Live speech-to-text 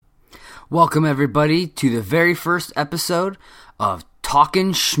Welcome, everybody, to the very first episode of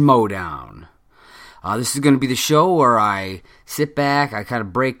Talkin' Schmodown. This is going to be the show where I sit back, I kind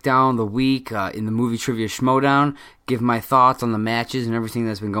of break down the week in the movie Trivia Schmodown, give my thoughts on the matches and everything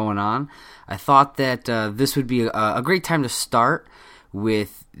that's been going on. I thought that this would be a great time to start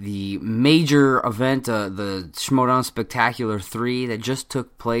with the major event, the Schmodown Spectacular 3 that just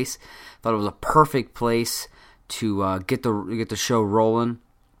took place. Thought it was a perfect place to get the show rolling.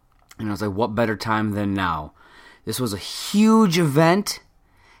 And I was like, what better time than now? This was a huge event.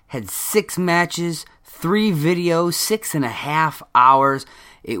 Had 6 matches, 3 videos, 6.5 hours.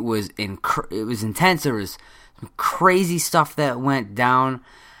 It was intense. There was some crazy stuff that went down.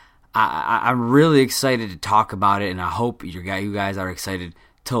 I'm really excited to talk about it, and I hope you guys are excited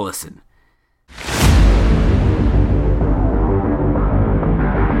to listen.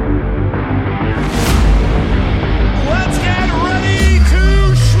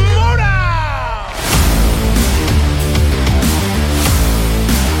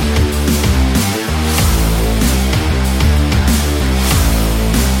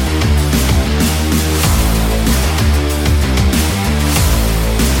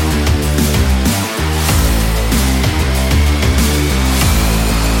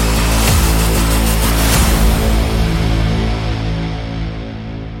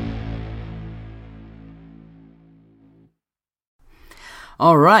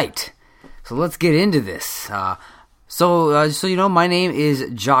 All right, so let's get into this. So you know, my name is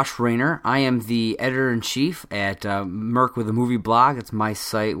Josh Rayner. I am the editor-in-chief at Merc with a Movie Blog. It's my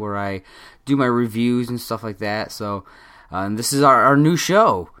site where I do my reviews and stuff like that. So this is our new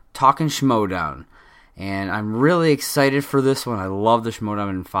show, Talkin' Schmodown. And I'm really excited for this one. I love the Schmodown. I've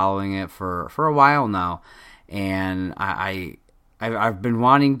been following it for a while now. And I've been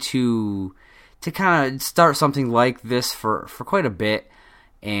wanting to kind of start something like this for quite a bit.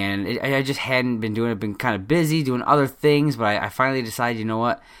 And I just hadn't been doing it. I've been kind of busy doing other things, but I finally decided, you know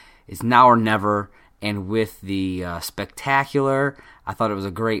what, it's now or never. And with the Spectacular, I thought it was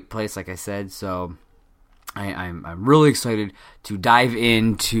a great place, like I said. So I'm really excited to dive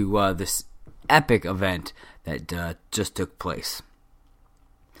into this epic event that just took place.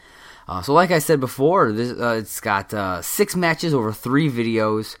 So like I said before, it's got 6 matches over 3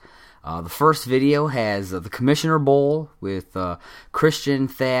 videos. The first video has the Commissioner Bowl with Christian,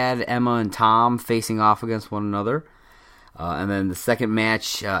 Thad, Emma, and Tom facing off against one another. And then the second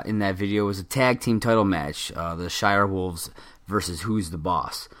match in that video was a tag team title match, the Shire Wolves versus Who's the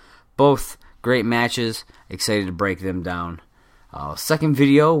Boss. Both great matches, excited to break them down. Second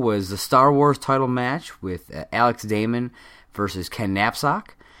video was the Star Wars title match with Alex Damon versus Ken Napzok,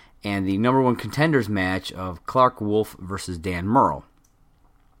 and the number 1 contenders match of Clark Wolf versus Dan Murrell.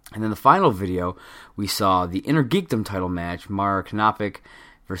 And then the final video, we saw the Inner Geekdom title match, Mara Knopik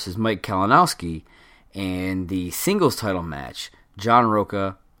versus Mike Kalinowski, and the singles title match, John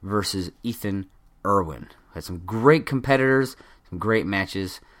Roca versus Ethan Irwin. Had some great competitors, some great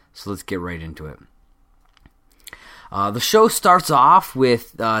matches, so let's get right into it. The show starts off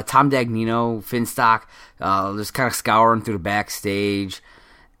with Tom Dagnino, Finstock, just kind of scouring through the backstage.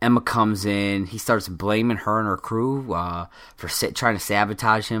 Emma comes in. He starts blaming her and her crew for trying to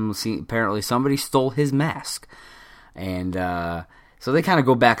sabotage him. Apparently somebody stole his mask. And so they kind of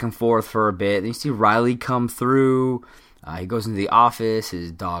go back and forth for a bit. Then you see Riley come through. He goes into the office.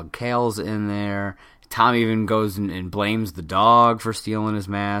 His dog Kale's in there. Tom even goes and blames the dog for stealing his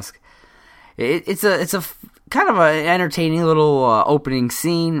mask. It's a kind of an entertaining little opening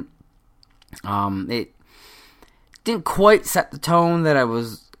scene. It didn't quite set the tone that I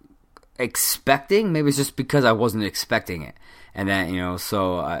was expecting. Maybe it's just because I wasn't expecting it, and then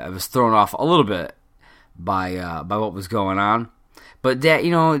so I was thrown off a little bit by what was going on. But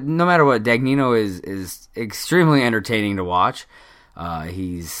no matter what, Dagnino is extremely entertaining to watch.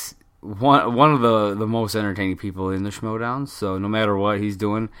 He's one of the most entertaining people in the Schmodown. So no matter what he's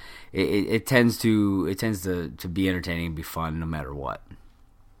doing, it tends to be entertaining and be fun no matter what.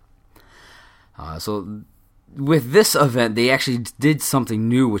 So with this event, they actually did something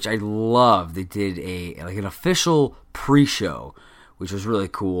new, which I love. They did an official pre-show, which was really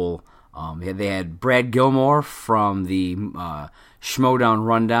cool. They had Brad Gilmore from the Schmodown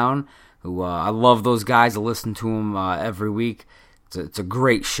Rundown, who I love those guys. I listen to them every week. It's a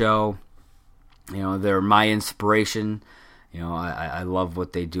great show. They're my inspiration. I love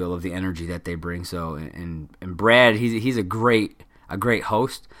what they do. I love the energy that they bring. So and Brad, he's a great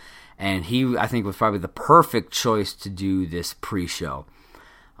host. And he, I think, was probably the perfect choice to do this pre-show.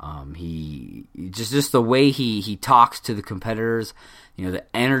 He just the way he talks to the competitors, the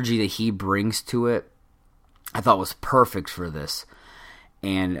energy that he brings to it, I thought was perfect for this.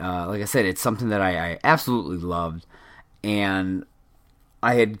 And like I said, it's something that I absolutely loved. And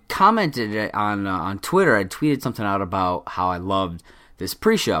I had commented on Twitter. I tweeted something out about how I loved this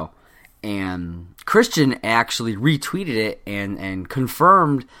pre-show. And Christian actually retweeted it and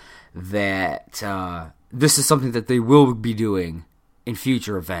confirmed that this is something that they will be doing in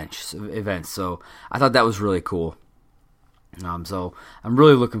future events. So I thought that was really cool. So I'm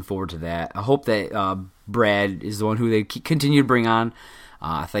really looking forward to that. I hope that Brad is the one who they continue to bring on.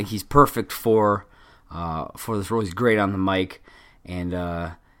 I think he's perfect for this role. He's great on the mic, and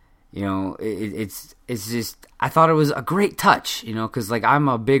it's just, I thought it was a great touch, because like I'm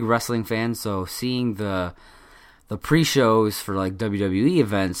a big wrestling fan, so seeing the pre-shows for like WWE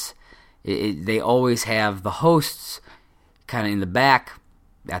events, they always have the hosts kind of in the back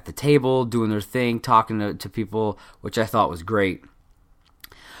at the table doing their thing, talking to people, which I thought was great.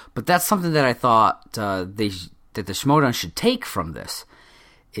 But that's something that I thought that the Schmoedown should take from this,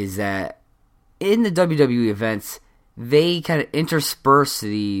 is that in the WWE events, they kind of intersperse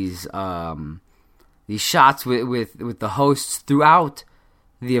these shots with the hosts throughout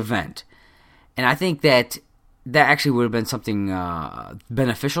the event, and I think that actually would have been something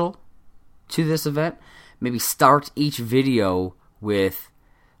beneficial to this event. Maybe start each video with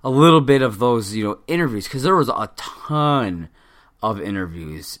a little bit of those interviews, because there was a ton of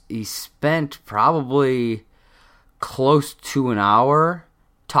interviews. He spent probably close to an hour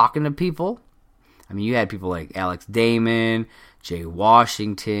talking to people. I mean, you had people like Alex Damon, Jay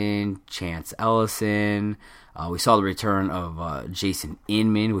Washington, Chance Ellison. We saw the return of Jason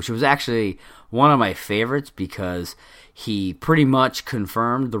Inman, which was actually one of my favorites because he pretty much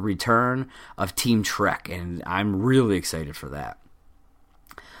confirmed the return of Team Trek, and I'm really excited for that.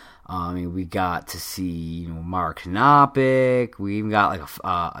 I mean, we got to see Mark Knoppick. We even got like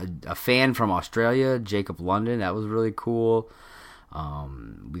a fan from Australia, Jacob London. That was really cool.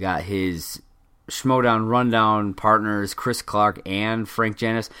 We got his Schmoedown Rundown partners, Chris Clark and Frank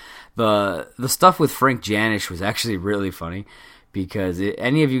Janish. The stuff with Frank Janish was actually really funny, because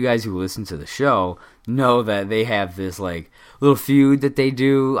any of you guys who listen to the show know that they have this like little feud that they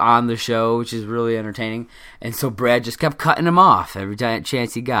do on the show, which is really entertaining. And so Brad just kept cutting him off every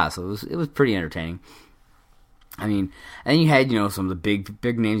chance he got. So it was pretty entertaining. I mean, and you had some of the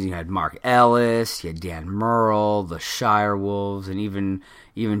big names. You had Mark Ellis, you had Dan Murrell, the Shire Wolves, and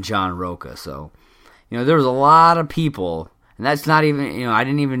even John Roca. So there was a lot of people, and that's not even I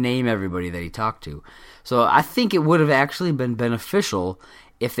didn't even name everybody that he talked to. So I think it would have actually been beneficial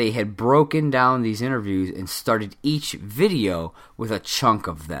if they had broken down these interviews and started each video with a chunk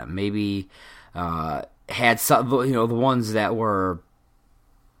of them. Maybe had some, the ones that were,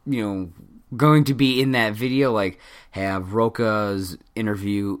 going to be in that video, like have Roca's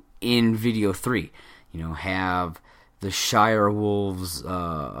interview in video 3. Have the Shire Wolves,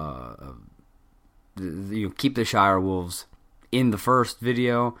 keep the Shire Wolves in the first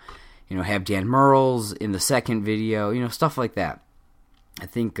video. Have Dan Murrell's in the second video, stuff like that. I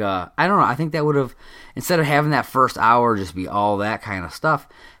think, I don't know, I think that would have, instead of having that first hour just be all that kind of stuff,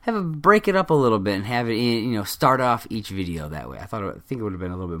 break it up a little bit and have it in, start off each video that way. I think it would have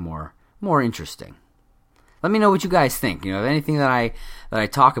been a little bit more interesting. Let me know what you guys think. If anything that I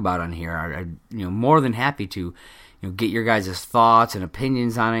talk about on here, I'm more than happy to, get your guys' thoughts and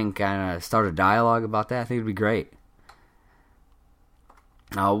opinions on it and kind of start a dialogue about that. I think it'd be great.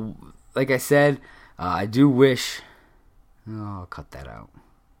 Now, like I said, I do wish... I'll cut that out.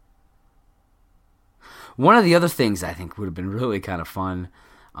 One of the other things I think would have been really kind of fun,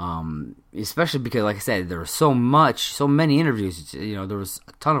 especially because, like I said, there was so many interviews. There was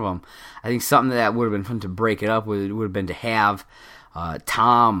a ton of them. I think something that would have been fun to break it up would have been to have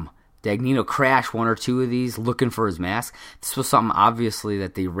Tom Dagnino crash one or two of these looking for his mask. This was something, obviously,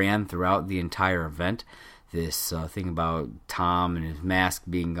 that they ran throughout the entire event. This thing about Tom and his mask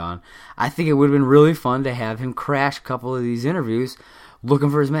being gone. I think it would have been really fun to have him crash a couple of these interviews looking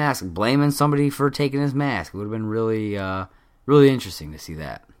for his mask, blaming somebody for taking his mask. It would have been really, really interesting to see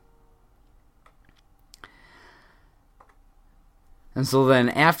that. And so then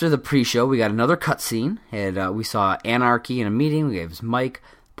after the pre-show, we got another cutscene. We saw Anarchy in a meeting. We have Mike,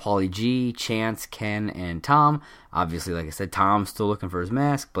 Paulie G, Chance, Ken, and Tom. Obviously, like I said, Tom's still looking for his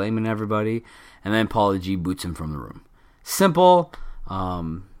mask, blaming everybody. And then Paulie G boots him from the room. Simple.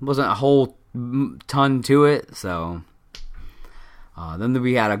 Wasn't a whole ton to it. So then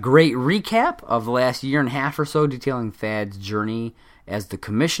we had a great recap of the last year and a half or so, detailing Thad's journey as the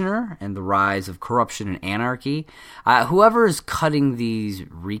commissioner and the rise of corruption and anarchy. Whoever is cutting these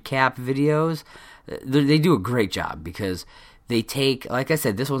recap videos, they do a great job, because they take, like I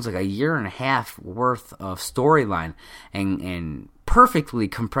said, this one's like a year and a half worth of storyline and perfectly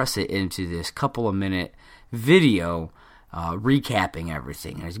compress it into this couple of minute video recapping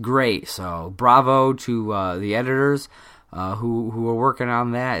everything. And it's great. So bravo to the editors who were working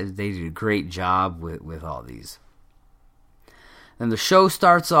on that. They did a great job with all these. Then the show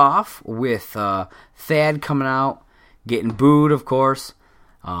starts off with Thad coming out, getting booed, of course.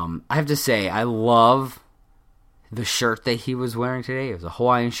 I have to say, I love the shirt that he was wearing today. It was a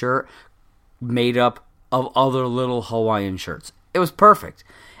Hawaiian shirt made up of other little Hawaiian shirts. It was perfect.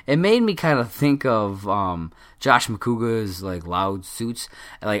 It made me kind of think of Josh Makuga's like loud suits.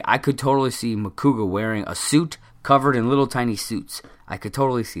 Like I could totally see Makuga wearing a suit covered in little tiny suits. I could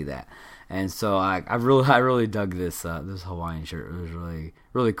totally see that. And so I really dug this Hawaiian shirt. It was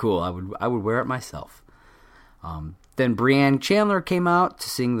really cool. I would wear it myself. Then Brianne Chandler came out to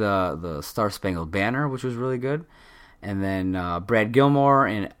sing the Star Spangled Banner, which was really good. And then Brad Gilmore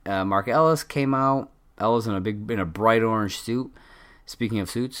and Mark Ellis came out. Ellis in a bright orange suit. Speaking of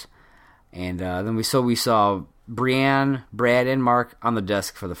suits, and then we saw Brianne, Brad, and Mark on the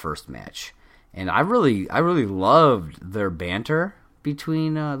desk for the first match, and I really loved their banter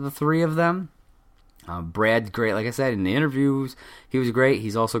between the three of them. Brad's great, like I said in the interviews, he was great.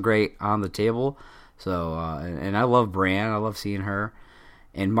 He's also great on the table. So and I love Brianne. I love seeing her,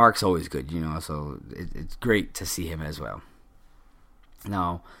 and Mark's always good, So it's great to see him as well.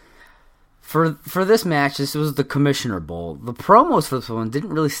 Now, For this match, this was the Commissioner Bowl. The promos for this one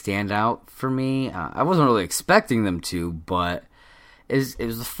didn't really stand out for me. I wasn't really expecting them to, but it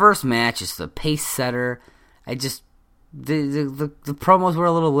was the first match. It's the pace setter. The promos were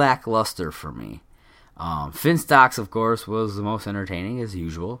a little lackluster for me. Finstocks, of course, was the most entertaining as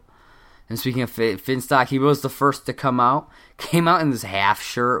usual. And speaking of Finstock, he was the first to come out. Came out in this half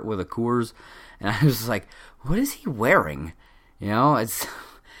shirt with a Coors, and I was like, "What is he wearing?" It's.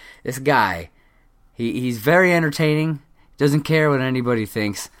 This guy, he's very entertaining, doesn't care what anybody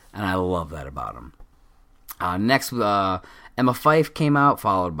thinks, and I love that about him. Next, Emma Fyffe came out,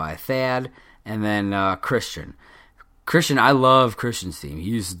 followed by Thad, and then Christian. I love Christian's theme. He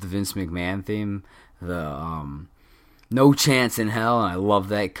uses the Vince McMahon theme, the No Chance in Hell, and I love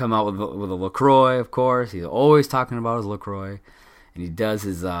that. Come out with a LaCroix, of course. He's always talking about his LaCroix, and he does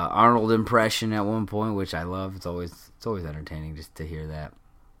his Arnold impression at one point, which I love. It's always entertaining just to hear that.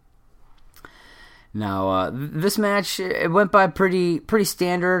 Now, this match, it went by pretty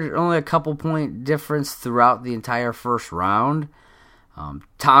standard, only a couple point difference throughout the entire first round.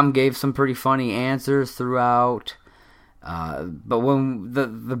 Tom gave some pretty funny answers throughout, but when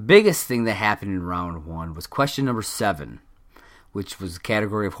the biggest thing that happened in round one was question number 7, which was the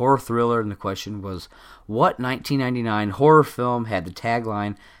category of horror thriller, and the question was, what 1999 horror film had the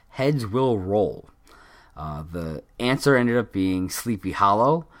tagline, "Heads Will Roll"? The answer ended up being Sleepy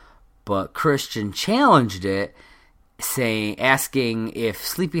Hollow, but Christian challenged it, asking if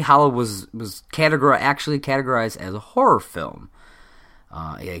Sleepy Hollow was actually categorized as a horror film.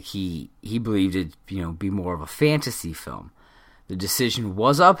 He believed it, be more of a fantasy film. The decision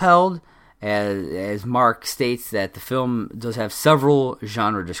was upheld, as Mark states that the film does have several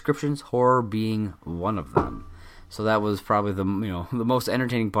genre descriptions, horror being one of them. So that was probably the most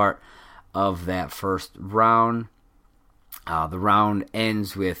entertaining part of that first round. The round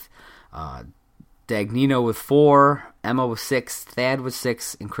ends with Dagnino with 4, Emma with 6, Thad with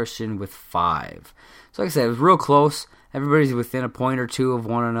 6, and Christian with 5. So like I said, it was real close. Everybody's within a point or two of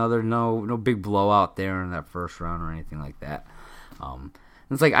one another. No big blowout there in that first round or anything like that.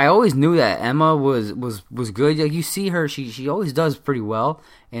 It's like I always knew that Emma was good. Like you see her, she always does pretty well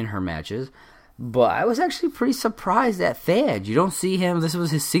in her matches. But I was actually pretty surprised at Thad. You don't see him. This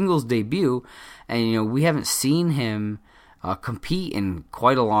was his singles debut, and we haven't seen him compete in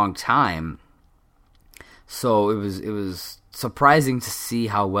quite a long time. So it was surprising to see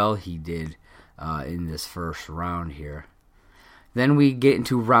how well he did in this first round here. Then we get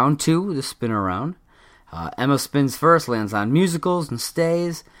into round 2, the spin around. Emma spins first, lands on musicals and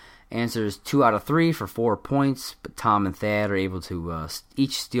stays. Answers 2 out of 3 for 4 points, but Tom and Thad are able to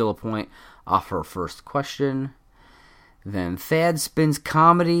each steal a point off her first question. Then Thad spins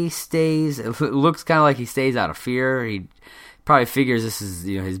comedy, stays. It looks kind of like he stays out of fear. He probably figures this is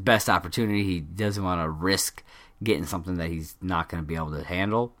his best opportunity. He doesn't want to risk getting something that he's not going to be able to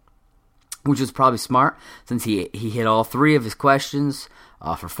handle, which was probably smart since he hit all 3 of his questions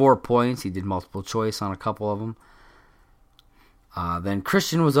for 4 points. He did multiple choice on a couple of them. Then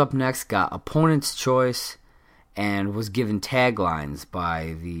Christian was up next, got opponent's choice, and was given taglines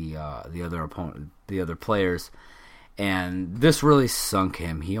by the other players. And this really sunk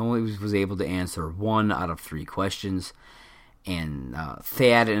him. He only was able to answer 1 out of 3 questions. and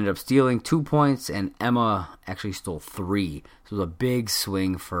Thad ended up stealing 2 points, and Emma actually stole 3. So it was a big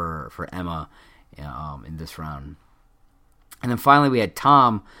swing for Emma in this round. And then finally we had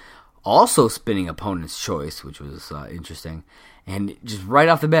Tom also spinning opponent's choice, which was interesting. And just right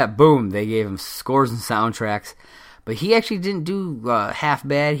off the bat, boom, they gave him scores and soundtracks. But he actually didn't do half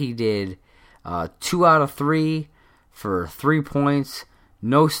bad. He did 2 out of 3 for 3 points.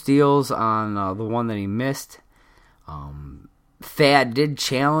 No steals on the one that he missed. Thad did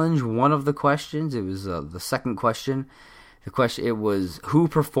challenge one of the questions. It was the second question. It was who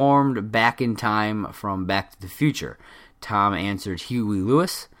performed Back in Time from Back to the Future. Tom answered Huey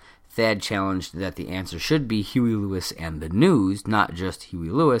Lewis. Thad challenged that the answer should be Huey Lewis and the News, not just Huey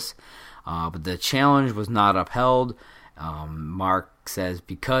Lewis. But the challenge was not upheld. Mark says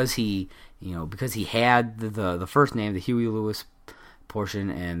because he had the first name, the Huey Lewis portion,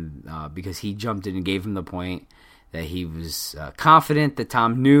 and because he jumped in and gave him the point, that he was confident that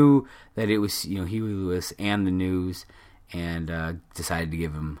Tom knew that it was Huey Lewis and the News, and decided to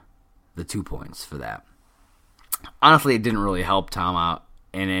give him the 2 points for that. Honestly, it didn't really help Tom out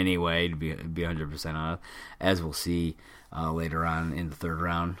in any way, to be 100% honest, as we'll see later on in the third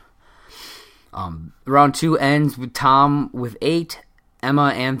round. Round 2 ends with Tom with 8,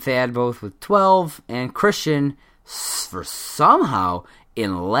 Emma and Thad both with 12, and Christian for somehow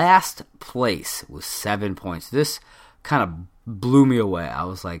in last place with 7 points. This kind of blew me away. I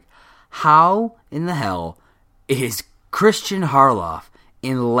was like, how in the hell is Christian Harloff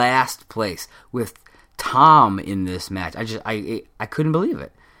in last place with Tom in this match? I couldn't believe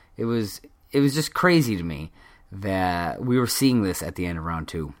it. It was just crazy to me that we were seeing this at the end of round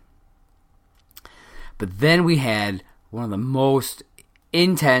 2. But then we had one of the most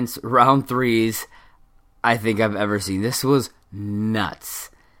intense round 3s I think I've ever seen. This was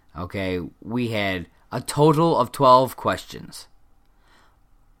nuts. Okay, we had a total of 12 questions.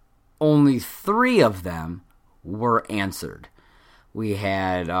 Only 3 of them were answered. We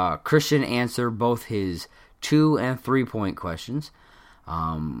had Christian answer both his 2 and 3 point questions.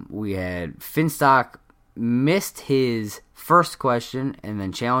 We had Finstock missed his first question and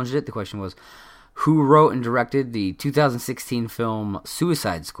then challenged it. The question was, who wrote and directed the 2016 film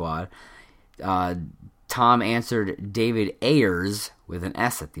Suicide Squad? Tom answered David Ayers with an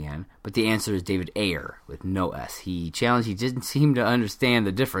S at the end, but the answer is David Ayer with no S. He challenged, he didn't seem to understand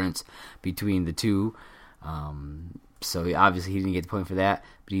the difference between the two, so obviously he didn't get the point for that,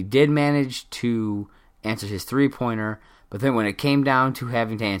 but he did manage to answer his 3-pointer, but then when it came down to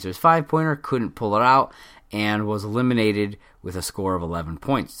having to answer his 5-pointer, couldn't pull it out, and was eliminated with a score of 11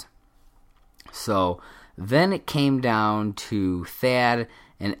 points. So then it came down to Thad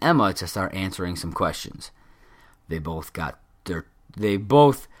and Emma to start answering some questions. They both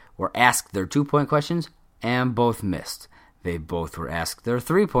were asked their 2-point questions and both missed. They both were asked their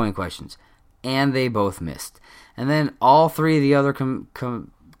 3-point questions and they both missed. And then all 3 of the other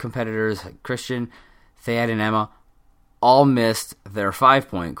competitors, Christian, Thad, and Emma, all missed their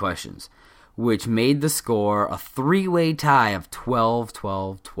 5-point questions, which made the score a 3-way tie of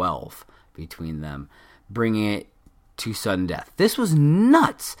 12-12-12 between them, bringing it to sudden death. This was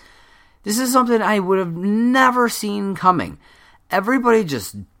nuts. This is something I would have never seen coming. Everybody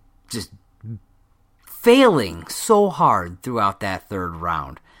just failing so hard throughout that third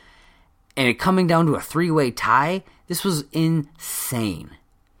round. And it coming down to a 3-way tie, this was insane.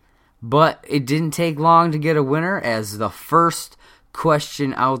 But it didn't take long to get a winner, as the first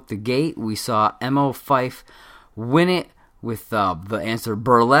question out the gate, we saw Emma Fife win it with the answer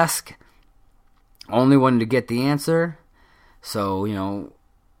burlesque. Only one to get the answer. So,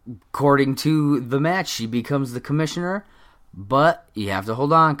 according to the match, she becomes the commissioner. But you have to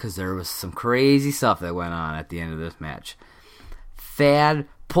hold on, because there was some crazy stuff that went on at the end of this match. Thad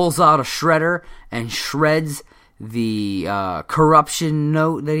pulls out a shredder and shreds the corruption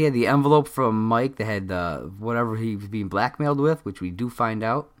note that he had, the envelope from Mike that had whatever he was being blackmailed with, which we do find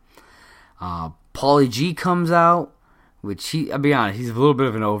out. Paulie G comes out, which I'll be honest, he's a little bit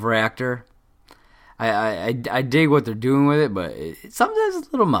of an overactor. I dig what they're doing with it, but sometimes it's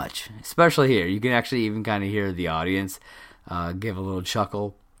a little much, especially here. You can actually even kind of hear the audience give a little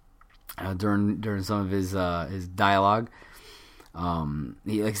chuckle during some of his dialogue. Like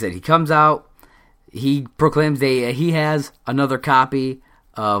I said, he comes out. He proclaims he has another copy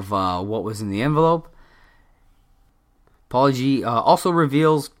of what was in the envelope. Paulie G also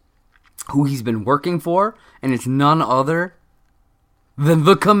reveals who he's been working for, and it's none other than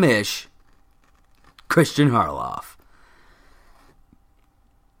the commish, Christian Harloff.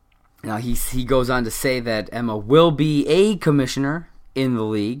 Now he goes on to say that Emma will be a commissioner in the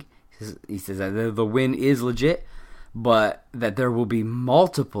league. He says that the win is legit, but that there will be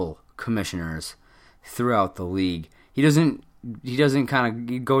multiple commissioners throughout the league. He doesn't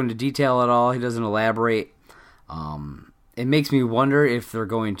kind of go into detail at all. He doesn't elaborate. It makes me wonder if they're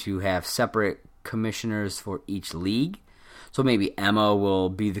going to have separate commissioners for each league. So maybe Emma will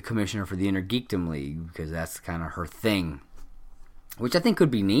be the commissioner for the Intergeekdom League because that's kind of her thing, which I think could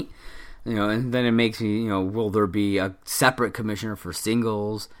be neat. And then it makes me, will there be a separate commissioner for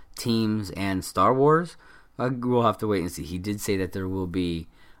singles, teams, and Star Wars? We'll have to wait and see. He did say that there will be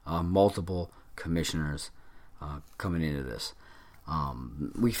multiple commissioners coming into this.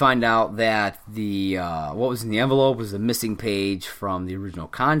 We find out that what was in the envelope was the missing page from the original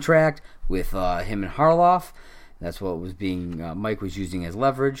contract with him and Harloff. That's what was Mike was using as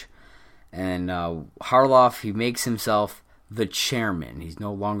leverage. And Harloff, he makes himself the chairman. He's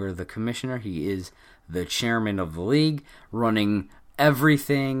no longer the commissioner. He is the chairman of the league, running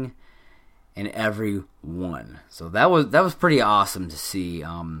everything and everyone. So that was pretty awesome to see.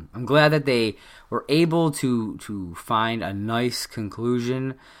 I'm glad that they were able to find a nice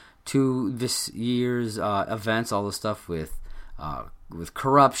conclusion to this year's events, all the stuff with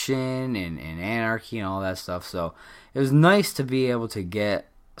corruption and anarchy and all that stuff. So it was nice to be able to get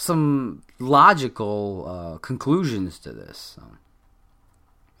some logical conclusions to this.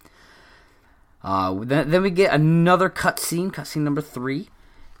 Then we get another cutscene number 3.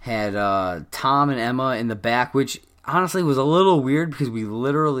 Had Tom and Emma in the back, which honestly was a little weird because we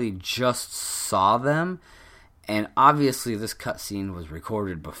literally just saw them, and obviously this cutscene was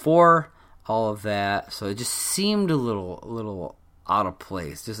recorded before all of that, so it just seemed a little out of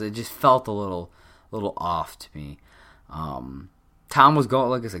place. It just felt a little off to me. Tom was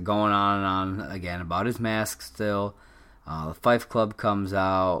going on and on again about his mask still. The Fife Club comes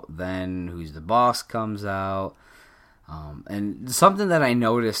out, then Who's the Boss comes out. And something that I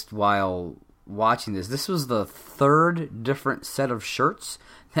noticed while watching this was the third different set of shirts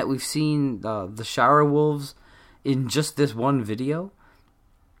that we've seen the Shire Wolves in just this one video.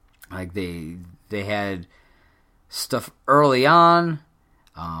 Like they had stuff early on.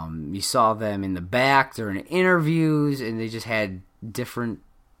 You saw them in the back during interviews, and they just had different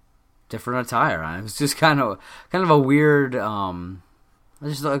attire on. It was just kind of a weird,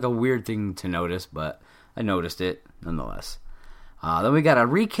 just like a weird thing to notice, but I noticed it nonetheless. Then we got a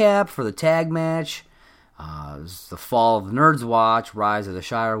recap for the tag match. It was the fall of the Nerds Watch, Rise of the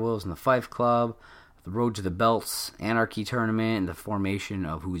Shire Wolves and the Fife Club, the Road to the Belts, Anarchy Tournament, and the formation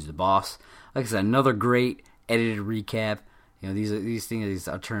of Who's the Boss. Like I said, another great edited recap. These things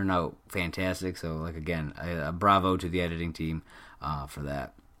are turning out fantastic. So, like again, bravo to the editing team for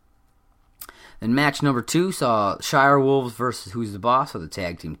that. Then match number 2 saw Shire Wolves versus Who's the Boss for the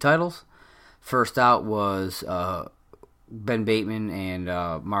tag team titles. First out was Ben Bateman and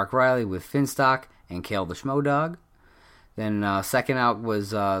Mark Riley with Finstock and Kale the Schmo-Dog. Then second out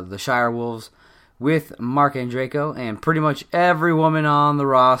was the Shire Wolves with Mark Andreyko and pretty much every woman on the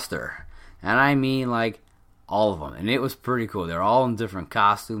roster. And I mean like all of them. And it was pretty cool. They're all in different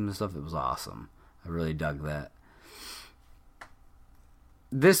costumes and stuff. It was awesome. I really dug that.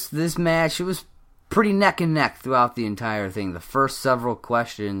 This match, it was pretty neck and neck throughout the entire thing. The first several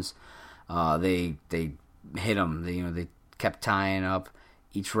questions, they hit them. They kept tying up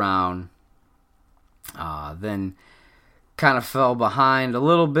each round. Then kind of fell behind a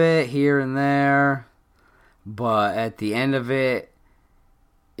little bit here and there, but at the end of it,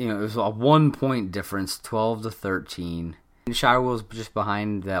 it was a 1 point difference, 12-13. Shire was just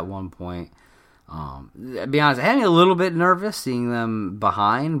behind that 1 point. To be honest, I had me a little bit nervous seeing them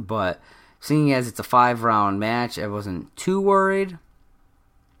behind, but seeing as it's a 5-round match, I wasn't too worried.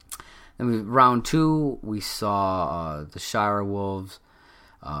 Then round 2, we saw the Shire Wolves.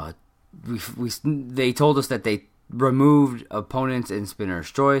 They told us that they removed opponents in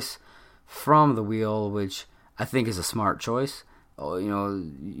Spinner's Choice from the wheel, which I think is a smart choice.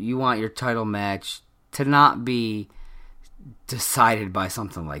 You want your title match to not be decided by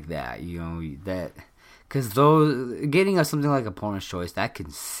something like that. Because getting something like opponent's choice, that can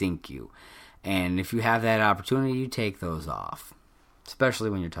sink you. And if you have that opportunity, you take those off, especially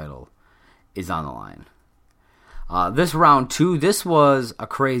when your title is on the line. This round 2, this was a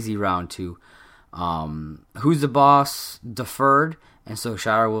crazy round 2. Who's the Boss deferred, and so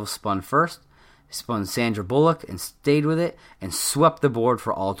Shire Wolves spun first. Spun Sandra Bullock and stayed with it and swept the board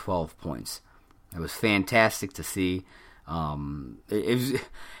for all 12 points. It was fantastic to see. It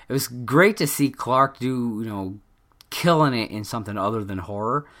was great to see Clark do, killing it in something other than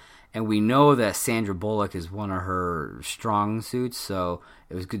horror. And we know that Sandra Bullock is one of her strong suits, so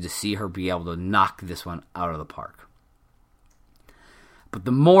it was good to see her be able to knock this one out of the park. But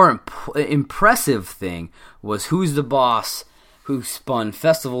the more impressive thing was Who's the Boss, who spun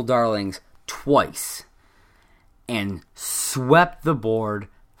Festival Darlings twice and swept the board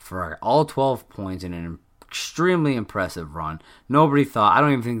for all 12 points in an extremely impressive run. I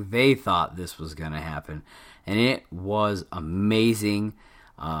don't even think they thought this was going to happen. And it was amazing.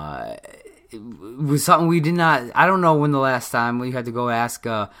 It was something we did not, I don't know when the last time, we had to go ask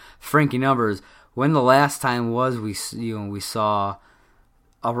Frankie Numbers, when the last time was we saw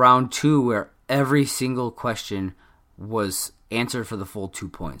a round 2 where every single question was answered for the full 2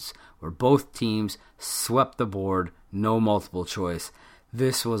 points, where both teams swept the board, no multiple choice.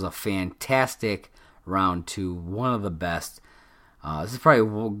 This was a fantastic round 2, one of the best. This is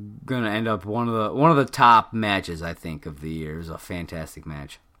probably going to end up one of the top matches, I think, of the year. It was a fantastic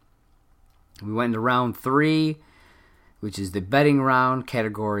match. We went into round 3, which is the betting round.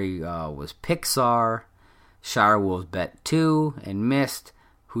 Category was Pixar. Shire Wolves bet 2 and missed.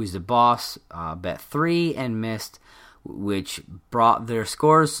 Who's the Boss bet 3 and missed, which brought their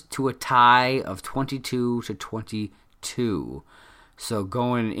scores to a tie of 22-22. So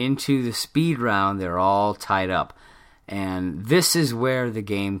going into the speed round, they're all tied up. And this is where the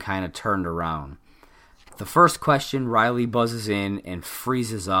game kind of turned around. The first question, Riley buzzes in and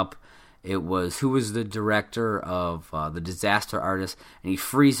freezes up. It was who was the director of The Disaster Artist, and he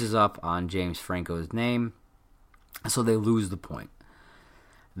freezes up on James Franco's name, so they lose the point.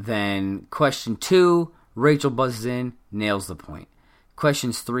 Then question 2, Rachel buzzes in, nails the point.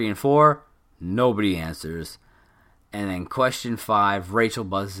 Questions 3 and 4, nobody answers. And then question 5, Rachel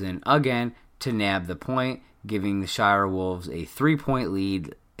buzzes in again to nab the point, giving the Shire Wolves a 3-point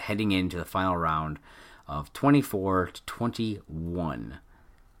lead heading into the final round of 24-21.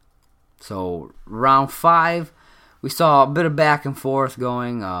 So round 5, we saw a bit of back and forth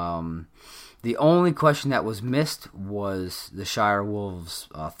going. The only question that was missed was the Shire Wolves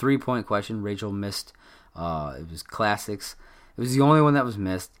 3-point question. Rachel missed. It was classics. It was the only one that was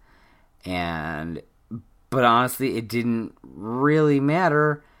missed. But honestly, it didn't really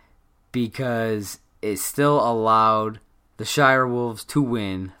matter because it still allowed the Shire Wolves to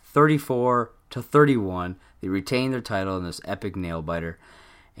win 34-31. They retained their title in this epic nail biter.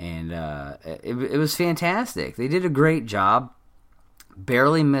 And it was fantastic. They did a great job.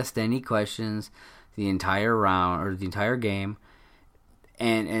 Barely missed any questions the entire round or the entire game.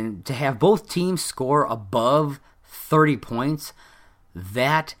 And to have both teams score above 30 points,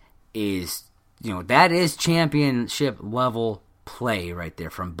 that is championship level play right there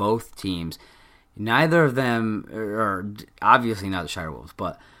from both teams. Neither of them are obviously not the Shire Wolves,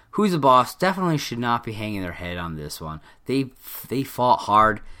 but Who's the Boss definitely should not be hanging their head on this one. They fought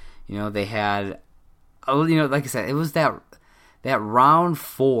hard. They had, like I said, it was that round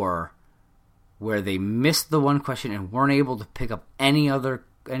 4 where they missed the one question and weren't able to pick up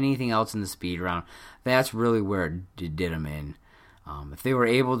anything else in the speed round. That's really where it did them in. If they were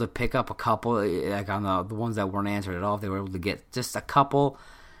able to pick up a couple, like on the ones that weren't answered at all, if they were able to get just a couple,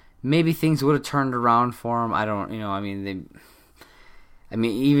 maybe things would have turned around for them. I don't,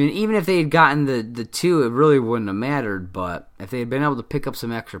 even if they had gotten the 2, it really wouldn't have mattered. But if they had been able to pick up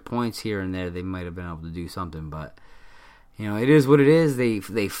some extra points here and there, they might have been able to do something. But it is what it is.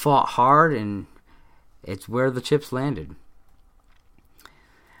 They fought hard, and it's where the chips landed.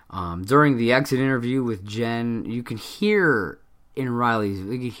 During the exit interview with Jen, you can hear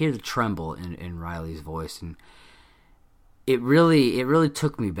the tremble in Riley's voice, and it really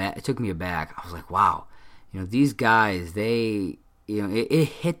took me back. It took me aback. I was like, wow, these guys, it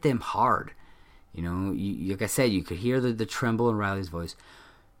hit them hard. Like I said, you could hear the tremble in Riley's voice.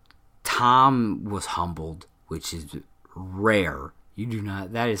 Tom was humbled, which is rare.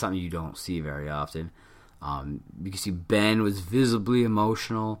 That is something you don't see very often. You can see Ben was visibly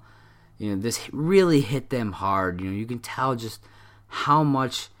emotional. This really hit them hard. You can tell just how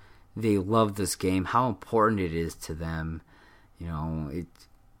much they love this game, how important it is to them.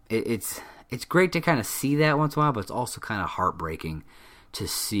 It's great to kind of see that once in a while, but it's also kind of heartbreaking to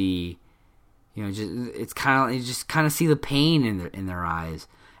see. You just kind of see the pain in their eyes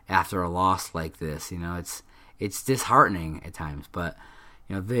after a loss like this. It's disheartening at times, but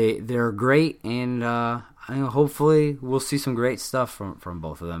they're great, and hopefully we'll see some great stuff from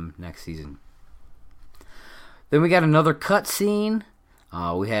both of them next season. Then we got another cut scene.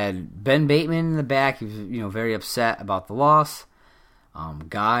 We had Ben Bateman in the back. He was very upset about the loss.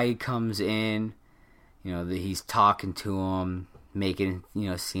 Guy comes in. He's talking to him, making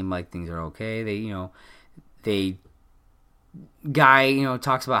seem like things are okay. Guy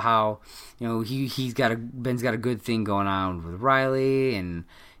talks about how Ben's got a good thing going on with Riley, and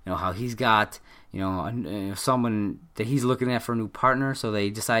how he's got someone that he's looking at for a new partner, so they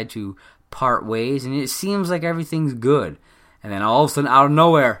decide to part ways, and it seems like everything's good, and then all of a sudden, out of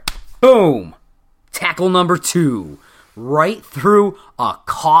nowhere, boom, tackle number 2, right through a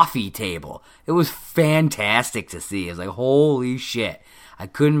coffee table. It was fantastic to see. It was like, holy shit! I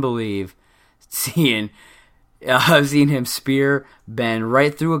couldn't believe seeing him spear Ben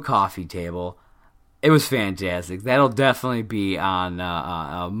right through a coffee table. It was fantastic. That'll definitely be on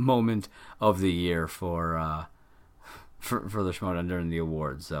a moment of the year for the Schmoedown during the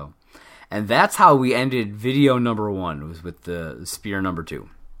awards. So, and that's how we ended video number 1, was with the spear number 2.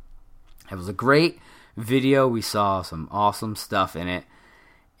 It was a great video. We saw some awesome stuff in it,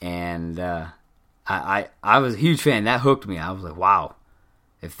 and I was a huge fan. That hooked me. I was like, wow,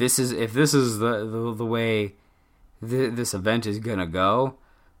 if this is the way this event is gonna go,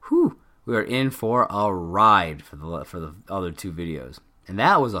 whew. We are in for a ride for the other 2 videos, and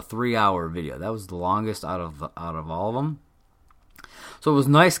that was a 3-hour video. That was the longest out of all of them. So it was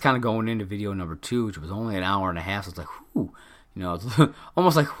nice, kind of going into video number 2, which was only an hour and a half. So it's like, whoo, it's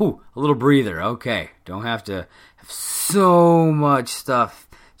almost like a little breather. Okay, don't have to have so much stuff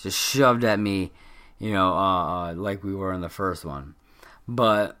just shoved at me, like we were in the first one.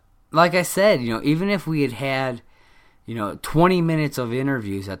 But like I said, even if we had 20 minutes of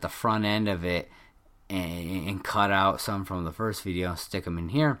interviews at the front end of it and cut out some from the first video and stick them in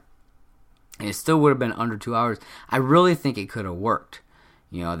here, and it still would have been under 2 hours. I really think it could have worked.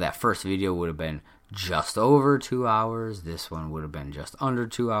 That first video would have been just over 2 hours. This one would have been just under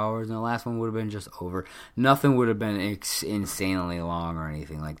 2 hours. And the last one would have been just over. Nothing would have been insanely long or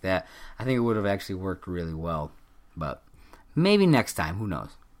anything like that. I think it would have actually worked really well. But maybe next time. Who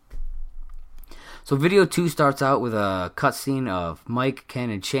knows? So video 2 starts out with a cutscene of Mike, Ken,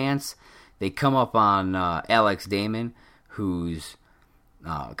 and Chance. They come up on Alex Damon, who's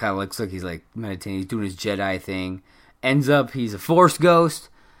kind of looks like he's like meditating. He's doing his Jedi thing. Ends up he's a Force ghost,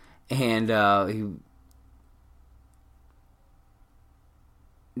 and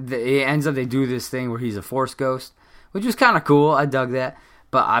they do this thing where he's a Force ghost, which was kind of cool. I dug that.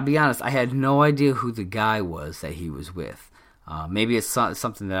 But I'll be honest, I had no idea who the guy was that he was with. Maybe it's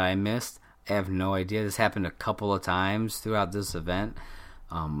something that I missed. I have no idea. This happened a couple of times throughout this event.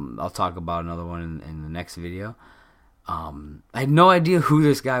 I'll talk about another one in the next video. I had no idea who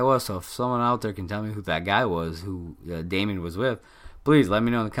this guy was, so if someone out there can tell me who that guy was, who Damon was with, please let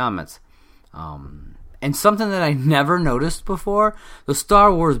me know in the comments. And something that I never noticed before, the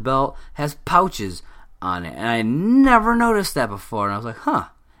Star Wars belt has pouches on it, and I never noticed that before, and I was like, huh,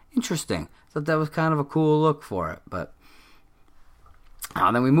 interesting. Thought that was kind of a cool look for it, but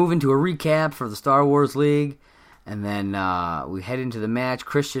then we move into a recap for the Star Wars League, and then we head into the match.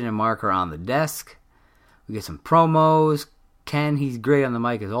 Christian and Mark are on the desk. We get some promos. Ken, he's great on the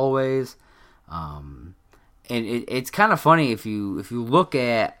mic as always. And it's kind of funny if you look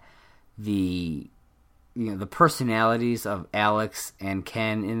at the personalities of Alex and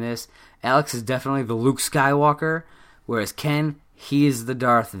Ken in this. Alex is definitely the Luke Skywalker, whereas Ken, he is the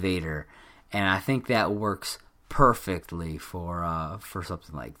Darth Vader, and I think that works perfectly for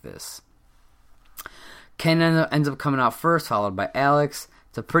something like this. Ken ends up coming out first, followed by Alex.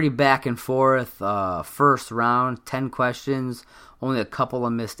 It's a pretty back and forth first round, 10 questions, only a couple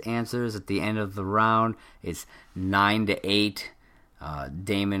of missed answers at the end of the round. It's 9-8,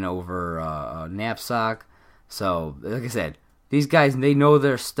 Damon over Knapsack. So, like I said, these guys, they know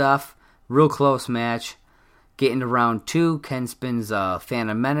their stuff. Real close match. Get into round 2, Ken spins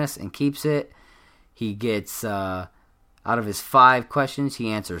Phantom Menace and keeps it. He gets, out of his 5 questions, he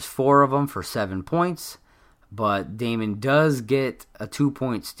answers 4 of them for 7 points. But Damon does get a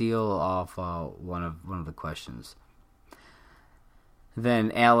 2-point steal off one of the questions. Then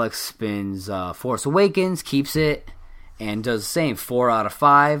Alex spins Force Awakens, keeps it, and does the same, 4 out of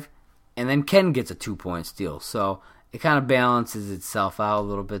 5. And then Ken gets a 2-point steal. So it kind of balances itself out a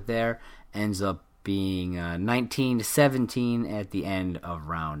little bit there. Ends up being 19-17 at the end of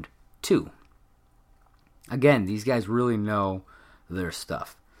round 2. Again, these guys really know their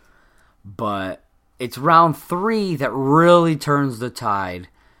stuff. But it's round 3 that really turns the tide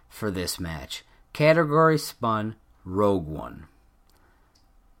for this match. Category spun, Rogue One.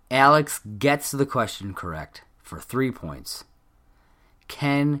 Alex gets the question correct for 3 points.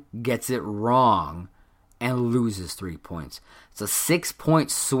 Ken gets it wrong and loses 3 points. It's a 6-point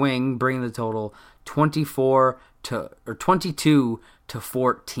swing, bringing the total 22 to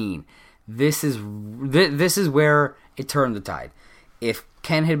 14. This is where it turned the tide. If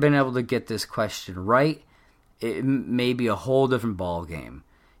Ken had been able to get this question right, it may be a whole different ball game.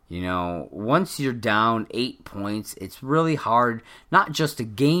 Once you're down 8 points, it's really hard not just to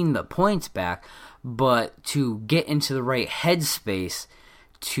gain the points back, but to get into the right headspace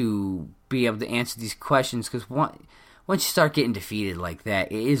to be able to answer these questions. Because once you start getting defeated like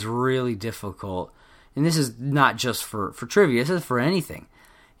that, it is really difficult. And this is not just for trivia, this is for anything.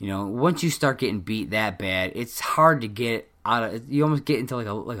 Once you start getting beat that bad, it's hard to get out of it. You almost get into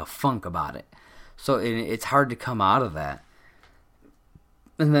like a funk about it. So it's hard to come out of that.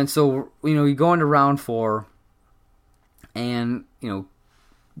 And then you go into round 4, and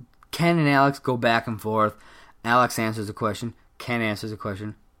Ken and Alex go back and forth. Alex answers a question, Ken answers a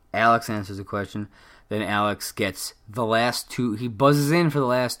question, Alex answers a question. Then Alex gets the last 2. He buzzes in for the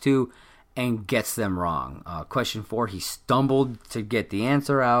last 2 and gets them wrong. Question 4, he stumbled to get the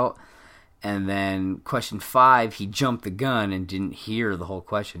answer out. And then question 5, he jumped the gun and didn't hear the whole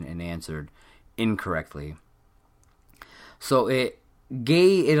question and answered incorrectly. So it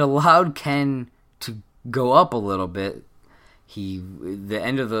allowed Ken to go up a little bit. The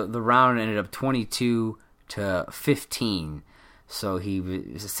end of the round ended up 22-15. So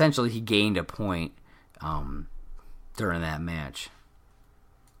he gained a point during that match.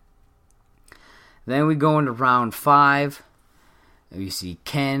 Then we go into round 5. You see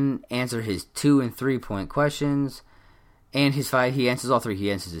Ken answer his 2 and 3 point questions, and his 5. He answers all 3.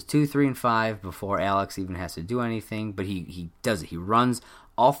 He answers his 2, 3, and 5 before Alex even has to do anything. But he does it. He runs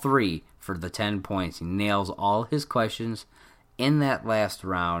all 3 for the 10 points. He nails all his questions in that last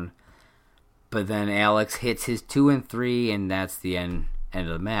round. But then Alex hits his 2 and 3, and that's the end of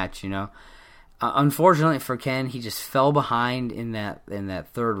the match. Unfortunately for Ken, he just fell behind in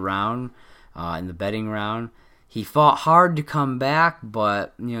that third round, in the betting round. He fought hard to come back,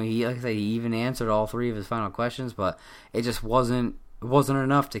 but he even answered all 3 of his final questions, but it just wasn't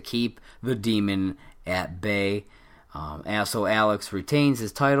enough to keep the demon at bay. And so Alex retains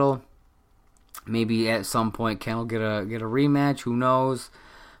his title. Maybe at some point Ken will get a rematch. Who knows?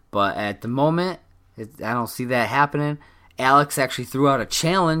 But at the moment, I don't see that happening. Alex actually threw out a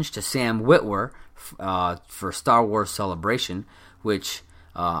challenge to Sam Witwer for Star Wars Celebration, which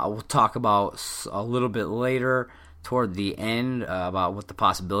we'll talk about a little bit later toward the end about what the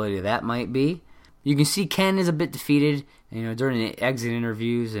possibility of that might be. You can see Ken is a bit defeated, during the exit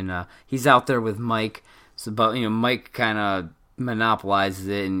interviews, and he's out there with Mike. But Mike kind of monopolizes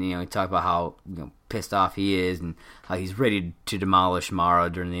it, and he talks about how pissed off he is and how he's ready to demolish Mara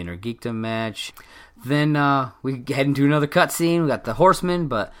during the Inner Geekdom match. Then we head into another cutscene. We got the Horsemen,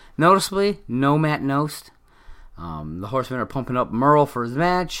 but noticeably no Matt Nost. The Horsemen are pumping up Merle for his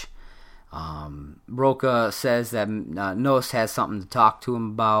match. Roca says that Nost has something to talk to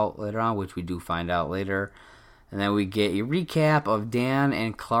him about later on, which we do find out later. And then we get a recap of Dan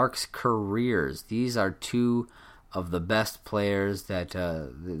and Clark's careers. These are 2 of the best players that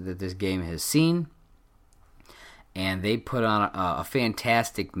this game has seen. And they put on a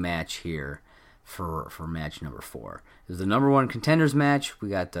fantastic match here for match number 4. It was the number 1 contenders match. We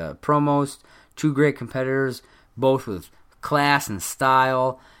got the promos, 2 great competitors, both with class and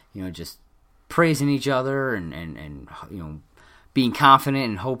style, just praising each other and being confident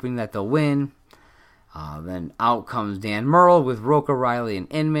and hoping that they'll win. Then out comes Dan Murrell with Roca, Riley,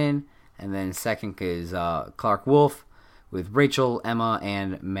 and Inman. And then second is Clark Wolf with Rachel, Emma,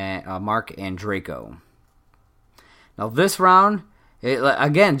 and Mark and Draco. Now this round,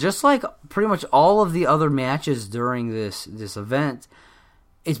 again, just like pretty much all of the other matches during this event,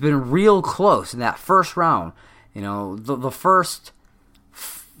 it's been real close in that first round. The first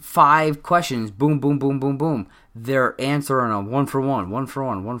 5 questions, boom, boom, boom, boom, boom. They're answering a 1 for 1, 1 for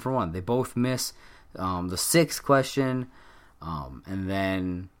 1, 1 for 1. They both miss the 6th question, and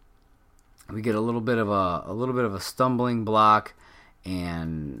then we get a little bit of a stumbling block,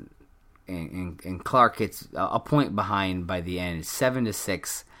 and Clark gets a point behind by the end. It's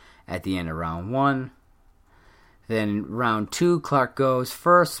 7-6 at the end of round 1. Then round 2, Clark goes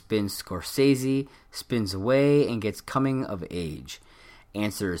first, spins Scorsese, spins away, and gets coming of age.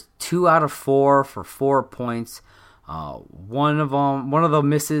 Answers 2 out of 4 for 4 points. One of the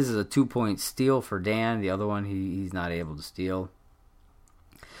misses is a 2-point steal for Dan. The other one he's not able to steal.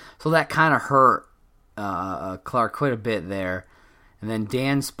 So that kind of hurt Clark quite a bit there. And then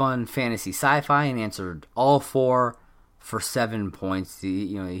Dan spun fantasy sci-fi and answered all 4 for 7 points.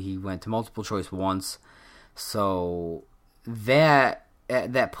 He went to multiple choice once. So that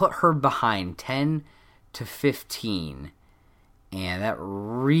put her behind 10-15, and that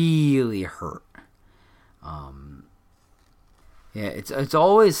really hurt. It's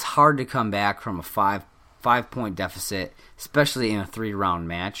always hard to come back from a 5 point deficit, especially in a 3-round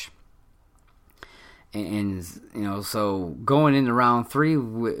match. And so going into round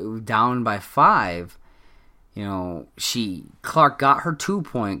 3 down by 5, Clark got her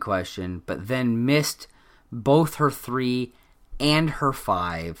 2-point question, but then missed both her 3 and her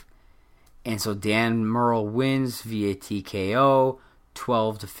 5, and so Dan Murrell wins via TKO,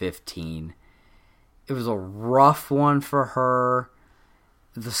 12-15. It was a rough one for her.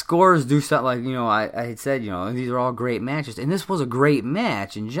 The scores do sound like, I had said, these are all great matches, and this was a great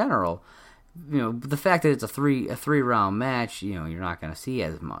match in general. The fact that it's a three round match, you're not going to see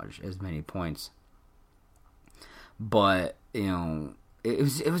as many points. But it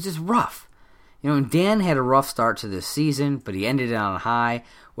was just rough. Dan had a rough start to this season, but he ended it on a high.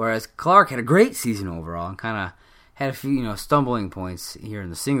 Whereas Clark had a great season overall and kind of had a few stumbling points here in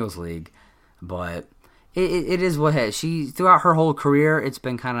the singles league. But it is what it is. She throughout her whole career, it's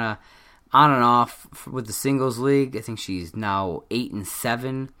been kind of on and off with the singles league. I think she's now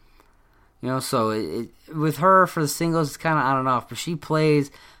 8-7. So with her for the singles, it's kind of on and off. But she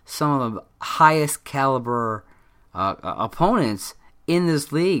plays some of the highest caliber opponents in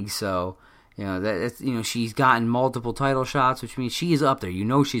this league. So she's gotten multiple title shots, which means she is up there.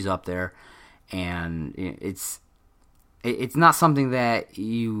 She's up there, and it's not something that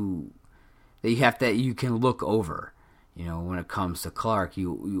you can look over. When it comes to Clark,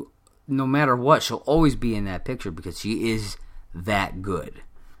 you no matter what, she'll always be in that picture because she is that good.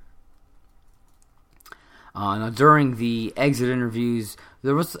 Now, during the exit interviews,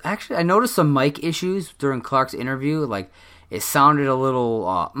 I noticed some mic issues during Clark's interview. Like, it sounded a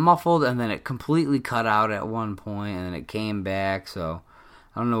little muffled, and then it completely cut out at one point, and then it came back. So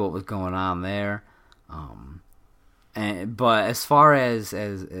I don't know what was going on there. But as far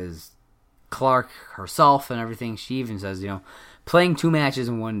as Clark herself and everything, she even says, playing 2 matches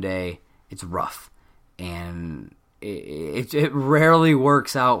in one day, it's rough, and it rarely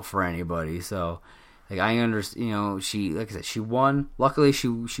works out for anybody. So. Like, I understand, she, like I said, she won. Luckily,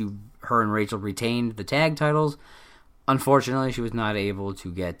 her and Rachel retained the tag titles. Unfortunately, she was not able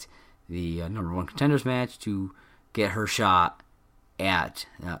to get the number 1 contenders match to get her shot at,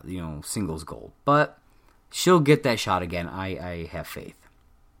 singles gold. But she'll get that shot again. I have faith.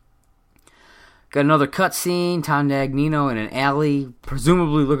 Got another cutscene. Tom Dagnino in an alley,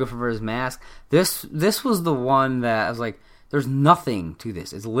 presumably looking for his mask. This was the one that I was like, there's nothing to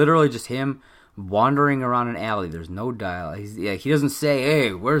this. It's literally just him wandering around an alley. There's no dialogue. He doesn't say,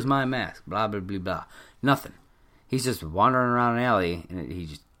 "Hey, where's my mask?" Blah blah blah blah. Nothing. He's just wandering around an alley, and he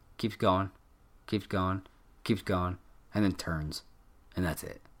just keeps going, and then turns, and that's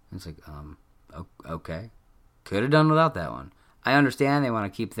it. And it's like, okay, could have done without that one. I understand they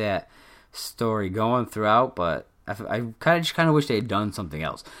want to keep that story going throughout, but I kind of wish they had done something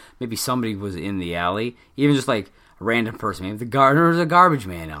else. Maybe somebody was in the alley, even just like a random person. Maybe there's a garbage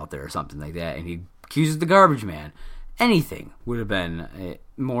man out there or something like that, and he accuses the garbage man. Anything would have been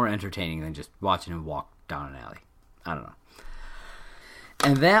more entertaining than just watching him walk down an alley. I don't know.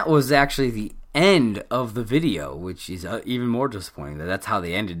 And that was actually the end of the video, which is even more disappointing. That's how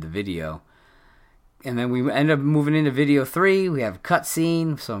they ended the video. And then we end up moving into video 3. We have a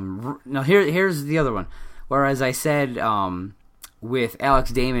cutscene. Now here's the other one. Whereas I said with Alex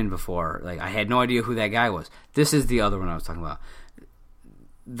Damon before, like I had no idea who that guy was. This is the other one I was talking about.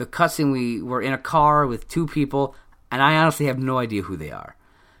 The cutscene, we were in a car with 2 people, and I honestly have no idea who they are.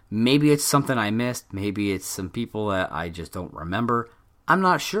 Maybe it's something I missed. Maybe it's some people that I just don't remember. I'm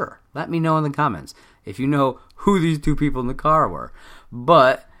not sure. Let me know in the comments if you know who these 2 people in the car were.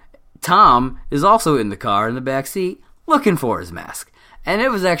 But Tom is also in the car in the back seat looking for his mask. And it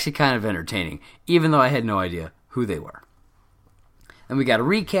was actually kind of entertaining, even though I had no idea who they were. And we got a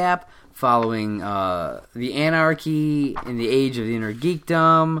recap following the anarchy in the age of the inner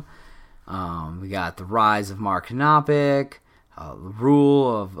geekdom. We got the rise of Mark Knopik, the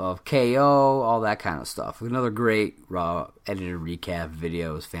rule of KO, all that kind of stuff. Another great raw edited recap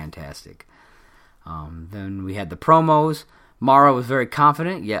video. It was fantastic. Then we had the promos. Mara was very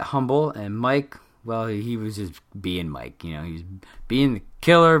confident yet humble, and Mike, well, he was just being Mike. He was being the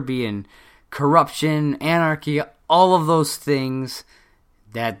killer, being corruption, anarchy, all of those things.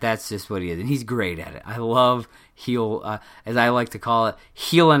 That's just what he is, and he's great at it. I love heel, as I like to call it,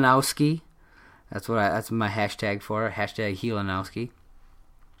 Heelanowski. That's my hashtag for it. Hashtag Heelanowski.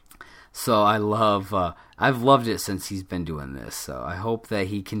 So I've loved it since he's been doing this. So I hope that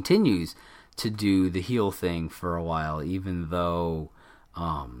he continues to do the heel thing for a while, even though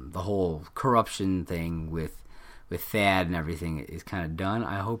the whole corruption thing with Thad and everything is kind of done.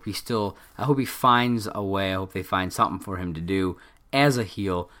 I hope he finds a way. I hope they find something for him to do as a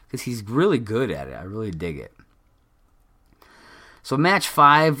heel, because he's really good at it. I really dig it. So match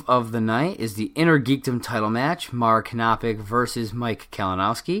 5 of the night is the Inner Geekdom title match, Mara Knopic versus Mike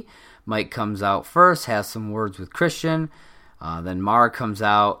Kalinowski. Mike comes out first, has some words with Christian. Then Mara comes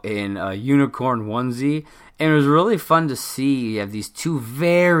out in a unicorn onesie. And it was really fun to see. You have these two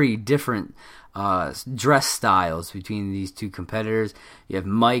very different dress styles between these two competitors. You have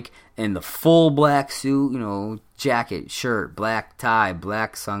Mike in the full black suit, jacket, shirt, black tie,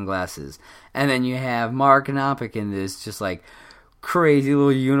 black sunglasses. And then you have Mara Knopic in this just like crazy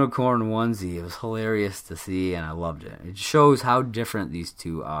little unicorn onesie. It was hilarious to see, and I loved it. It shows how different these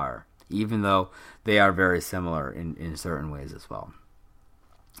two are, even though they are very similar in certain ways as well.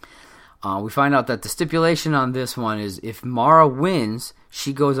 We find out that the stipulation on this one is if Mara wins,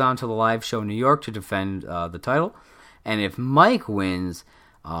 she goes on to the live show in New York to defend the title. And if Mike wins,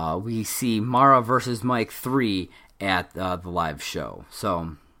 we see Mara versus Mike 3 at the live show.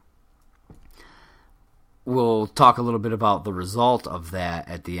 So we'll talk a little bit about the result of that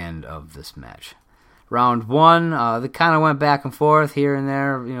at the end of this match. Round 1, they kind of went back and forth here and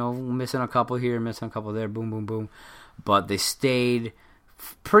there, missing a couple here, missing a couple there, boom, boom, boom. But they stayed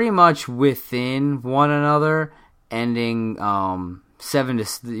pretty much within one another, ending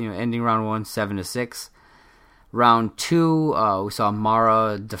ending round 1 7-6. Round 2, we saw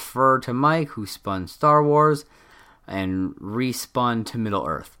Mara defer to Mike, who spun Star Wars, and respun to Middle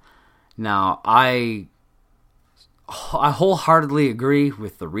Earth. Now, I wholeheartedly agree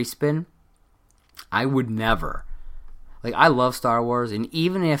with the respin. I would never. I love Star Wars, and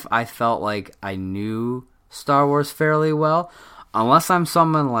even if I felt like I knew Star Wars fairly well, unless I'm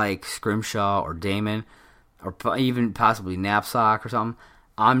someone like Scrimshaw or Damon, or even possibly Knapsack or something,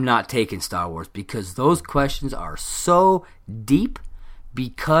 I'm not taking Star Wars because those questions are so deep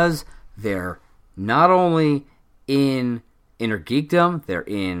because they're not only in Inner Geekdom, they're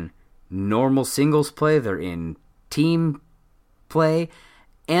in normal singles play, they're in team play,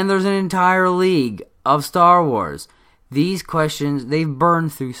 and there's an entire league of Star Wars. These questions, they've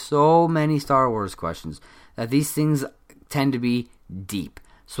burned through so many Star Wars questions that these things tend to be deep.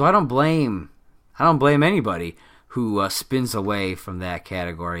 So I don't blame anybody who spins away from that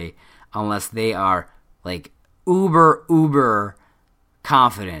category unless they are uber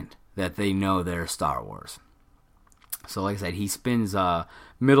confident that they know their Star Wars. So like I said, he spins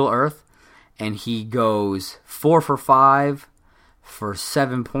Middle Earth, and he goes 4 for 5 for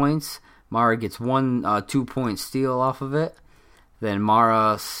 7 points. Mara gets 1 2-point steal off of it. Then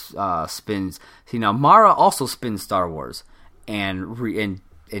Mara spins. See, now Mara also spins Star Wars and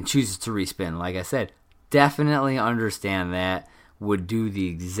chooses to respin. Like I said, definitely understand that. Would do the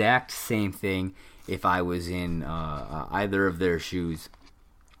exact same thing if I was in either of their shoes.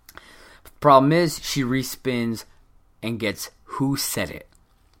 The problem is she respins and gets Who Said It.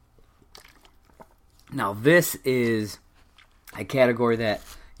 Now this is a category that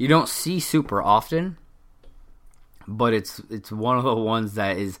you don't see super often, but it's one of the ones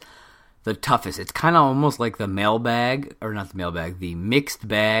that is the toughest. It's kind of almost like the mailbag, or not the mailbag, the mixed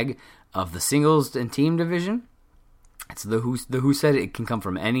bag of the singles and team division. It's the Who Said It. It can come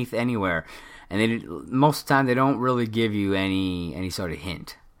from anywhere, and most of the time they don't really give you any sort of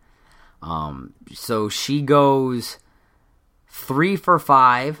hint. So she goes 3 for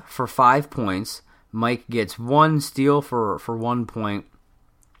 5 for 5 points. Mike gets 1 steal for 1 point,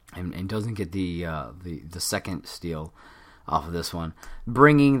 and doesn't get the second steal off of this one,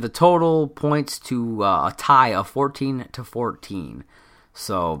 bringing the total points to a tie of 14-14.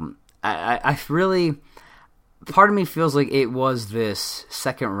 So I really, part of me feels like it was this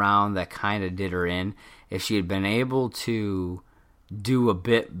second round that kind of did her in. If she had been able to do a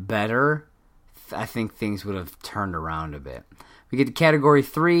bit better, I think things would have turned around a bit. We get to category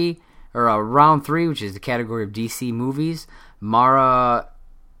 3, or round 3, which is the category of DC movies. Mara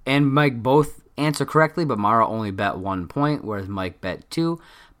and Mike both answer correctly, but Mara only bet 1 point, whereas Mike bet 2,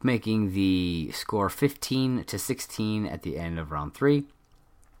 making the score 15-16 at the end of round 3.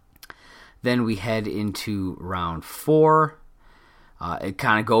 Then we head into round 4. It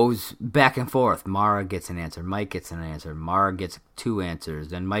kind of goes back and forth. Mara gets an answer, Mike gets an answer, Mara gets 2 answers,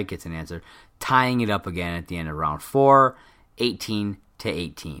 then Mike gets an answer, tying it up again at the end of round 4,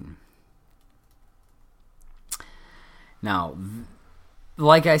 18-18. Now,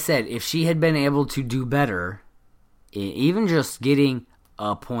 like I said, if she had been able to do better, even just getting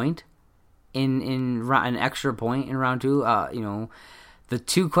a point in an extra point in round 2, the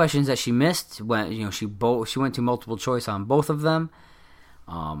 2 questions that she missed, when she went to multiple choice on both of them,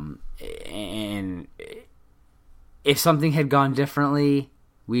 and if something had gone differently,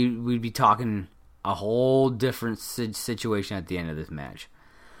 we'd be talking a whole different situation at the end of this match.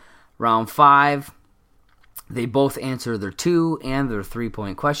 Round 5. They both answer their 2 and their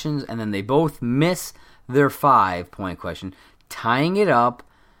 3-point questions, and then they both miss their 5-point question, tying it up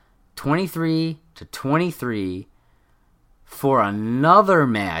 23-23 for another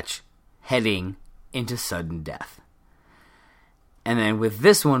match heading into sudden death. And then with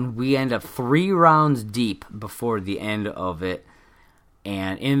this one, we end up 3 rounds deep before the end of it.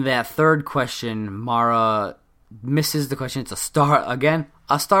 And in that third question, Mara misses the question. It's a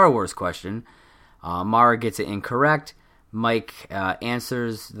Star Wars question. Mara gets it incorrect. Mike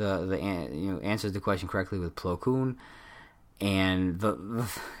answers the question correctly with Plo Koon. And the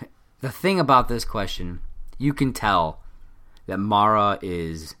thing about this question, you can tell that Mara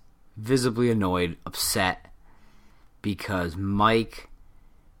is visibly annoyed, upset, because Mike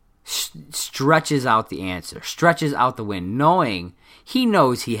stretches out the answer, stretches out the win, knowing he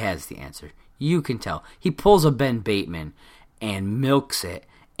knows he has the answer. You can tell. He pulls a Ben Bateman and milks it,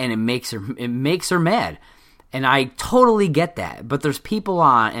 and it makes her mad. And I totally get that. But there's people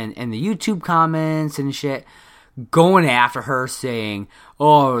on and the YouTube comments and shit going after her saying,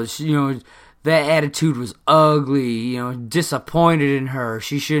 "Oh, that attitude was ugly, disappointed in her.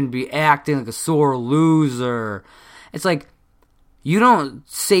 She shouldn't be acting like a sore loser." It's like, you don't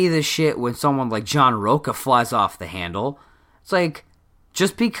say this shit when someone like John Roca flies off the handle. It's like,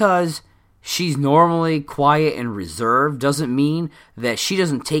 just because she's normally quiet and reserved doesn't mean that she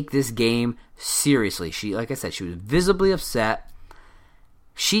doesn't take this game seriously. She, like I said, she was visibly upset.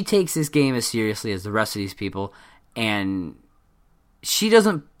 She takes this game as seriously as the rest of these people, and she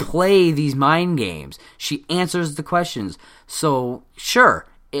doesn't play these mind games. She answers the questions. So, sure,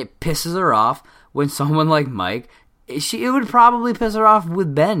 it pisses her off when someone like Mike, it would probably piss her off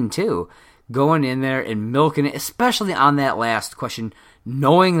with Ben, too, going in there and milking it, especially on that last question,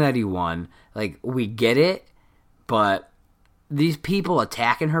 knowing that he won. Like, we get it, but these people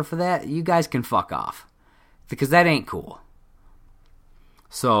attacking her for that, you guys can fuck off, because that ain't cool.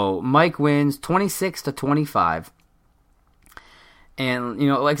 So, Mike wins 26-25. And,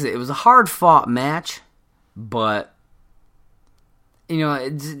 like I said, it was a hard-fought match, but,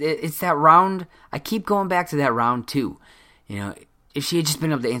 it's that round. I keep going back to that round 2. If she had just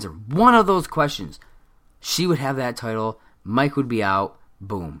been able to answer one of those questions, she would have that title. Mike would be out.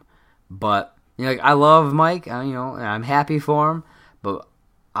 Boom. But, I love Mike, and I'm happy for him, but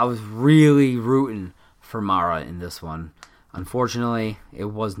I was really rooting for Mara in this one. Unfortunately, it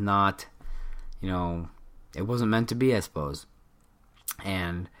was not, it wasn't meant to be, I suppose.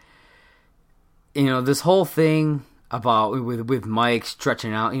 And, this whole thing about with Mike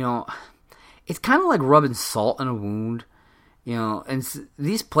stretching out, it's kind of like rubbing salt in a wound, and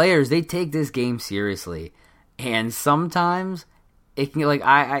these players, they take this game seriously. And sometimes it can,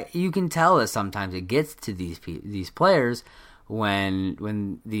 you can tell that sometimes it gets to these players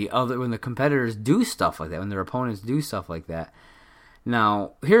when the competitors do stuff like that, when their opponents do stuff like that.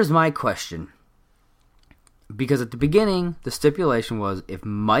 Now, here's my question. Because at the beginning, the stipulation was, if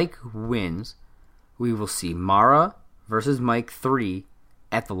Mike wins, we will see Mara versus Mike 3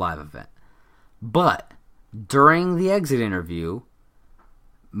 at the live event. But during the exit interview,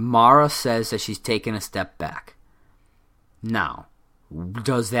 Mara says that she's taken a step back. Now,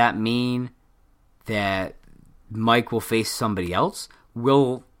 does that mean that Mike will face somebody else?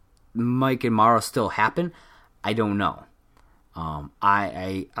 Will Mike and Mara still happen? I don't know.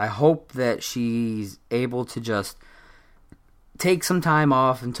 I hope that she's able to just take some time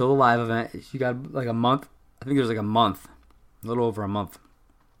off until the live event. She got like a month. I think it was like a month. A little over a month.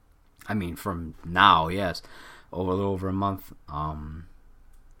 I mean, from now, yes. A little over a month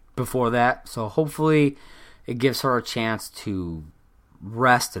before that. So hopefully it gives her a chance to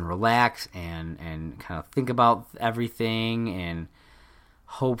rest and relax and kind of think about everything and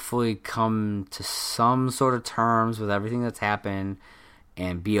hopefully come to some sort of terms with everything that's happened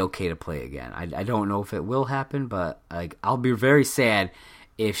and be okay to play again. I don't know if it will happen, but I'll be very sad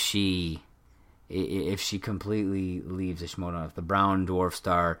if she completely leaves Ishimota, if the Brown Dwarf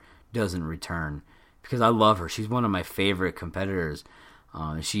Star doesn't return, because I love her. She's one of my favorite competitors.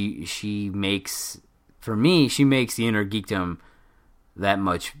 She makes the Inner Geekdom that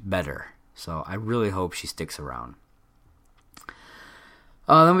much better. So I really hope she sticks around.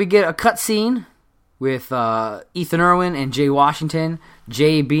 Then we get a cutscene with Ethan Irwin and Jay Washington.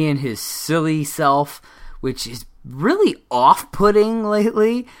 Jay being his silly self, which is really off-putting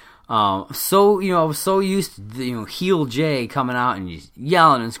lately. I was so used to heel Jay coming out and just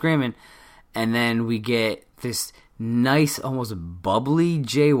yelling and screaming, and then we get this nice, almost bubbly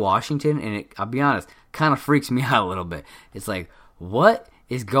Jay Washington, and I'll be honest, kind of freaks me out a little bit. It's like, what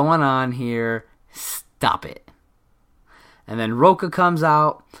is going on here? Stop it. And then Roca comes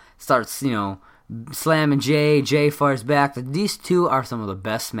out, starts, slamming Jay. Jay fires back. These two are some of the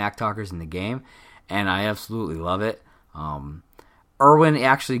best smack talkers in the game, and I absolutely love it. Irwin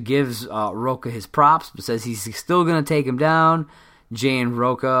actually gives Roca his props, but says he's still going to take him down. Jay and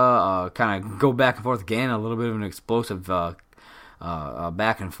Roca kind of go back and forth again, a little bit of an explosive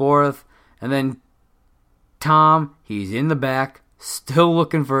back and forth. And then Tom, he's in the back, still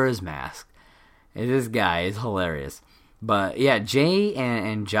looking for his mask. And this guy is hilarious. But yeah, Jay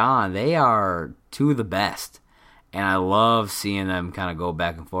and John, they are two of the best. And I love seeing them kind of go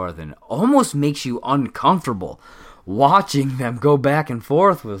back and forth, and almost makes you uncomfortable watching them go back and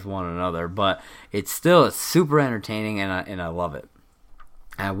forth with one another. But it's super entertaining, and I love it.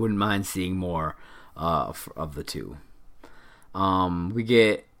 I wouldn't mind seeing more of the two. We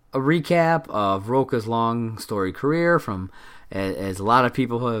get a recap of Roca's long storied career, from, as a lot of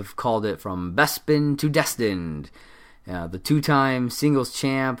people have called it, from Bespin to Destined. The two-time singles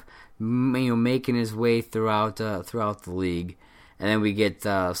champ, making his way throughout the league. And then we get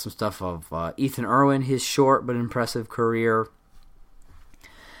some stuff of Ethan Irwin, his short but impressive career.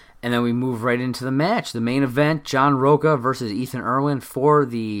 And then we move right into the match. The main event, John Roca versus Ethan Irwin for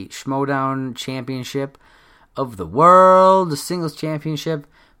the Schmoedown Championship of the World, the singles championship.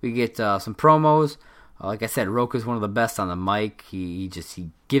 We get some promos. Like I said, Roca's one of the best on the mic. He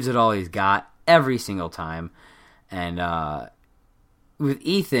gives it all he's got every single time. And with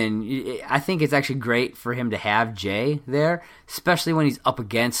Ethan, I think it's actually great for him to have Jay there, especially when he's up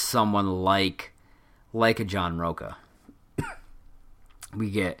against someone like a John Roca.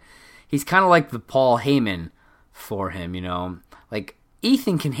 He's kind of like the Paul Heyman for him, Like,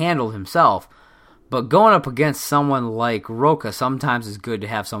 Ethan can handle himself, but going up against someone like Roca, sometimes it's good to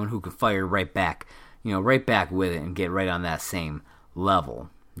have someone who can fire right back, right back with it and get right on that same level.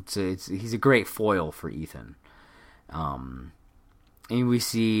 He's a great foil for Ethan. And we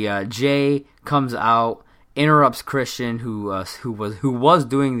see Jay comes out, interrupts Christian, who was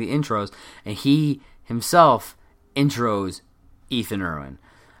doing the intros, and he himself intros Ethan Irwin.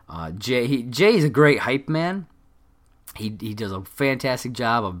 Jay's a great hype man. He does a fantastic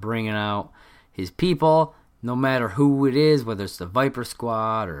job of bringing out his people, no matter who it is, whether it's the Viper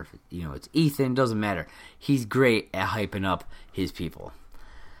Squad or it's Ethan, doesn't matter. He's great at hyping up his people.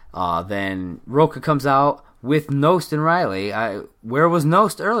 Then Roca comes out with Nost and Riley. Where was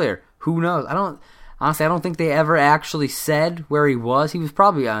Nost earlier? Who knows? I don't think they ever actually said where he was. He was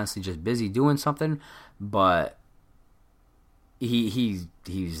probably honestly just busy doing something, but he's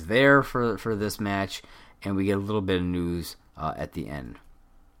there for this match, and we get a little bit of news at the end.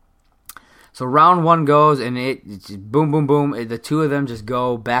 So round one goes, and it's boom, boom, boom. The two of them just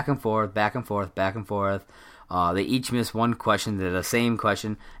go back and forth, back and forth, back and forth. They each miss one question, they're the same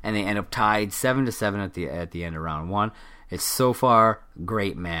question, and they end up tied 7-7 at the end of round one. It's so far a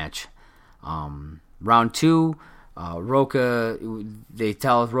great match. Round two, Roca, they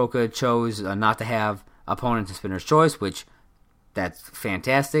tell us Roca chose not to have opponent to spinner's choice, which that's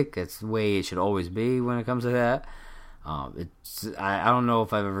fantastic. That's the way it should always be when it comes to that. I don't know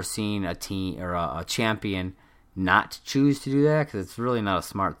if I've ever seen a team or a champion not choose to do that, because it's really not a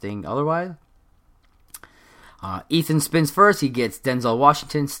smart thing otherwise. Ethan spins first. He gets Denzel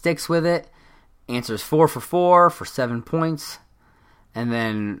Washington, sticks with it, answers 4 for 4 for 7 points. And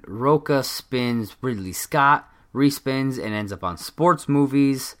then Roca spins Ridley Scott, respins, and ends up on sports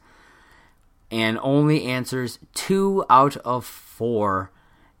movies, and only answers 2 out of 4.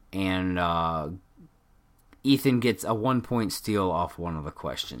 And Ethan gets a 1-point steal off one of the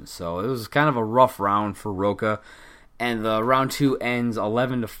questions. So it was kind of a rough round for Roca. And the round 2 ends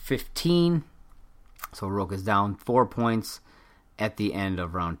 11-15. So Roca's down 4 points at the end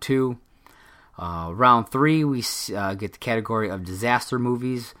of round 2. Round 3, we get the category of disaster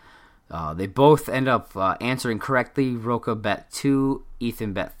movies. They both end up answering correctly. Roca bet 2,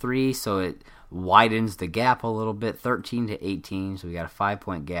 Ethan bet 3, so it widens the gap a little bit, 13-18. So we got a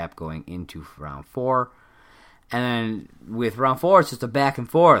 5-point gap going into round 4. And then with round 4, it's just a back and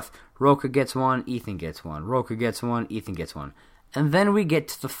forth. Roca gets 1, Ethan gets 1. Roca gets 1, Ethan gets 1. And then we get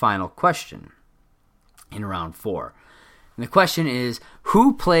to the final question in round 4. And the question is,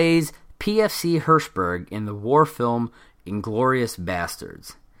 who plays PFC Hirschberg in the war film Inglourious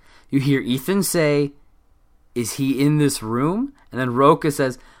Bastards? You hear Ethan say, is he in this room? And then Roca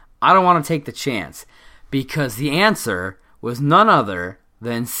says, I don't want to take the chance, because the answer was none other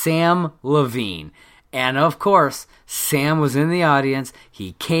than Sam Levine. And of course, Sam was in the audience.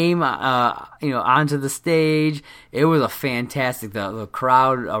 He came, onto the stage. It was a fantastic. The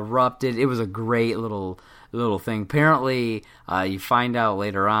crowd erupted. It was a great little thing. Apparently, you find out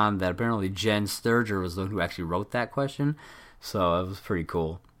later on that apparently Jen Sturger was the one who actually wrote that question. So it was pretty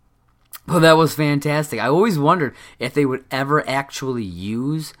cool. Well, that was fantastic. I always wondered if they would ever actually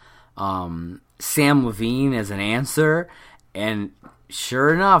use Sam Levine as an answer, and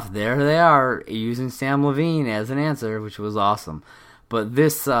sure enough, there they are using Sam Levine as an answer, which was awesome. But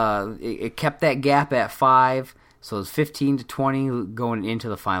this it kept that gap at 5, so it's 15-20 going into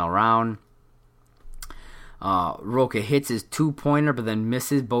the final round. Rocha hits his 2-pointer, but then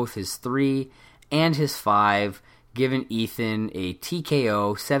misses both his 3 and his 5, giving Ethan a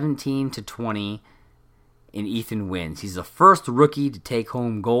TKO 17-20, and Ethan wins. He's the first rookie to take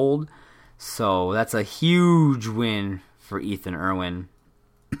home gold, so that's a huge win for Ethan Irwin.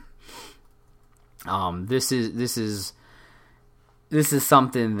 This is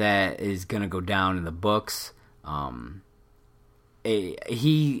something that is gonna go down in the books. I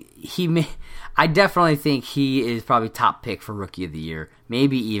definitely think he is probably top pick for Rookie of the Year,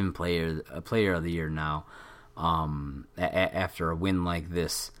 maybe even Player of the Year now. After a win like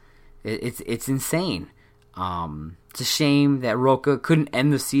this, it's insane. It's a shame that Rocha couldn't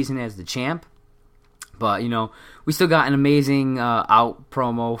end the season as the champ, but we still got an amazing out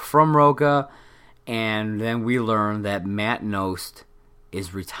promo from Rocha, and then we learned that Matt Nost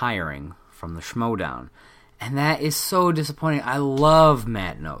is retiring from the Schmodown. And that is so disappointing. I love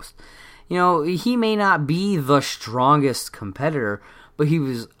Matt Nost. He may not be the strongest competitor, but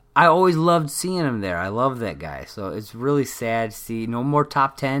I always loved seeing him there. I love that guy. So it's really sad to see no more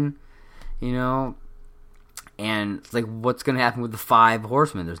top 10, And it's like, what's going to happen with the 5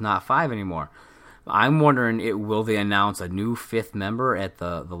 horsemen? There's not 5 anymore. I'm wondering, will they announce a new 5th member at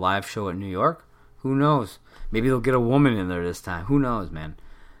the live show at New York? Who knows? Maybe they'll get a woman in there this time. Who knows, man?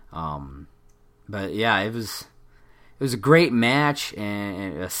 But yeah, it was a great match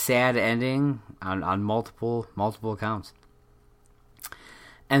and a sad ending on multiple accounts.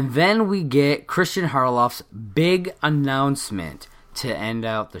 And then we get Christian Harloff's big announcement to end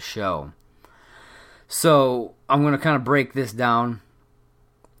out the show. So I'm going to kind of break this down.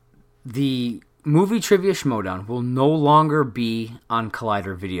 The Movie Trivia Schmodown will no longer be on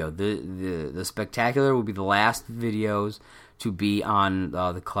Collider Video. The Spectacular will be the last videos to be on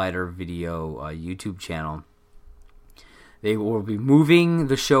the Collider Video YouTube channel. They will be moving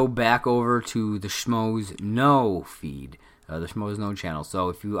the show back over to the Schmoes Know feed, the Schmoes Know channel. So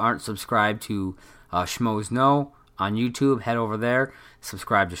if you aren't subscribed to Schmoes Know on YouTube, head over there,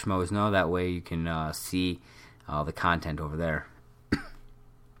 subscribe to Schmoes Know. That way you can see the content over there.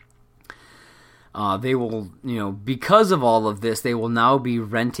 They will, because of all of this, they will now be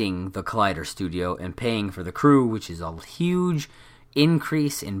renting the Collider studio and paying for the crew, which is a huge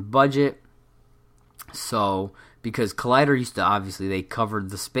increase in budget. So, because Collider used to, obviously, they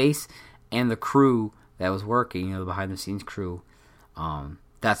covered the space and the crew that was working, the behind-the-scenes crew.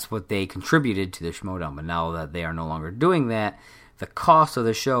 That's what they contributed to the Schmodown. But now that they are no longer doing that, the cost of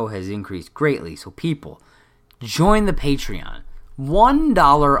the show has increased greatly. So, people, join the Patreon.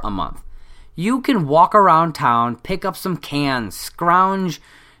 $1 a month. You can walk around town, pick up some cans, scrounge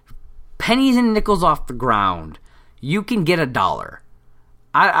pennies and nickels off the ground. You can get $1.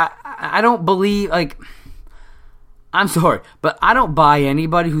 I don't believe, I'm sorry, but I don't buy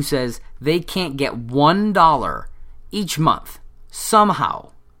anybody who says they can't get $1 each month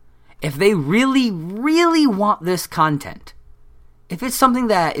somehow. If they really, really want this content, if it's something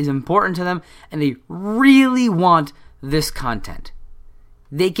that is important to them and they really want this content,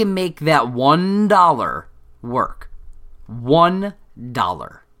 they can make that $1 work. $1.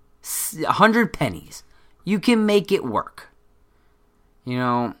 100 pennies. You can make it work.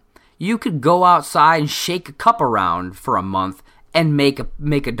 You could go outside and shake a cup around for a month and make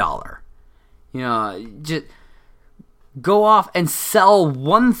 $1. Just go off and sell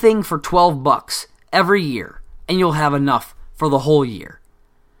one thing for $12 every year, and you'll have enough for the whole year.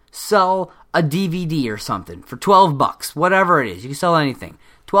 Sell a DVD or something for $12, whatever it is. You can sell anything.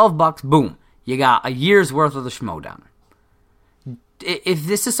 $12, boom. You got a year's worth of the Schmodown. If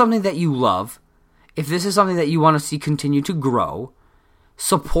this is something that you love, if this is something that you want to see continue to grow,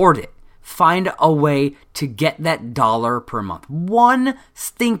 support it. Find a way to get that $1 per month. $1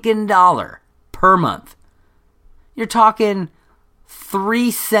 stinking dollar per month. You're talking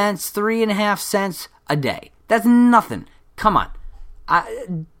 3 cents, 3.5 cents a day. That's nothing. Come on.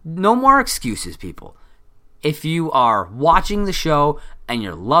 No more excuses, people. If you are watching the show and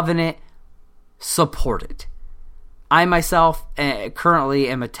you're loving it, support it. I myself currently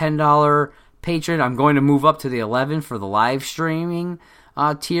am a $10 patron. I'm going to move up to the $11 for the live streaming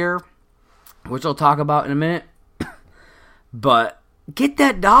tier, which I'll talk about in a minute. But get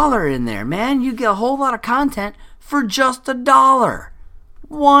that $1 in there, man. You get a whole lot of content for just $1.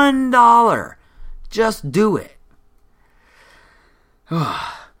 $1. Just do it.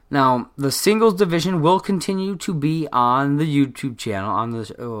 Now, the singles division will continue to be on the YouTube channel, on the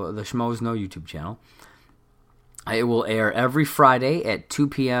Schmoes Know YouTube channel. It will air every Friday at 2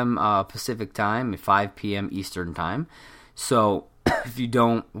 p.m. Pacific time, 5 p.m. Eastern time. So, if you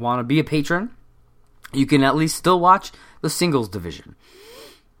don't want to be a patron, you can at least still watch the singles division.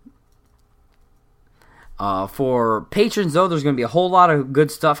 For patrons, though, there's going to be a whole lot of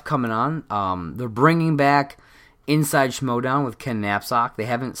good stuff coming on. They're bringing back Inside Schmoedown with Ken Knapsack. They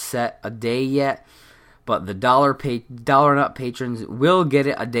haven't set a day yet, but the $1 and up patrons will get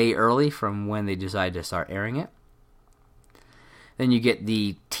it a day early from when they decide to start airing it. Then you get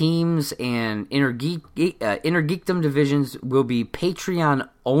the teams and Inner Geekdom divisions will be Patreon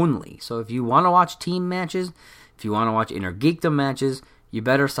only. So if you want to watch team matches, if you want to watch Inner Geekdom matches, you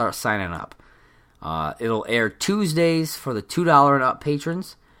better start signing up. It'll air Tuesdays for the $2 and up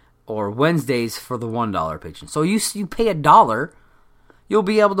patrons, or Wednesdays for the $1 patrons. So you pay $1, you'll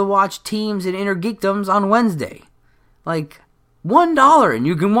be able to watch teams and Inner Geekdoms on Wednesday. Like $1, and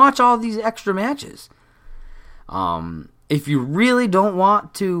you can watch all these extra matches. If you really don't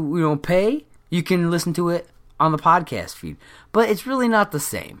want to, pay, you can listen to it on the podcast feed. But it's really not the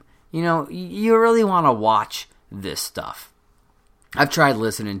same. You really want to watch this stuff. I've tried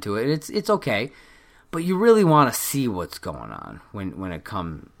listening to it. It's okay, but you really want to see what's going on when it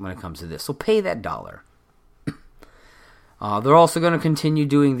comes to this. So pay that $1. They're also going to continue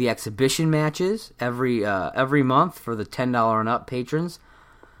doing the exhibition matches every month for the $10 and up patrons.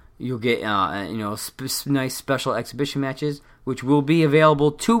 You'll get nice special exhibition matches, which will be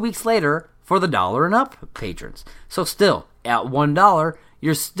available 2 weeks later for the $1 and up patrons. So still, at $1,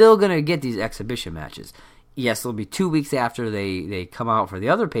 you're still going to get these exhibition matches. Yes, it'll be 2 weeks after they come out for the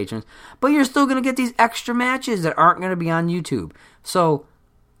other patrons, but you're still going to get these extra matches that aren't going to be on YouTube. So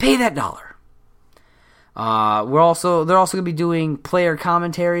pay that $1. They're also going to be doing player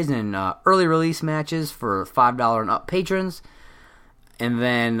commentaries and early release matches for $5 and up patrons. And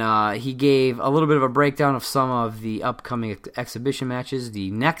then he gave a little bit of a breakdown of some of the upcoming exhibition matches. The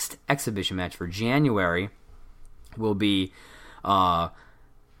next exhibition match for January will be the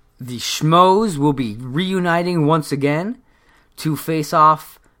Schmoes will be reuniting once again to face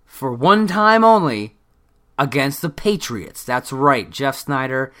off for one time only against the Patriots. That's right, Jeff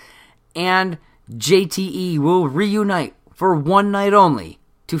Snyder and JTE will reunite for one night only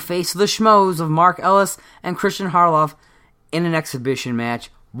to face the Schmoes of Mark Ellis and Christian Harloff in an exhibition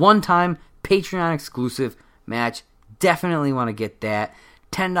match. One time Patreon exclusive match. Definitely want to get that.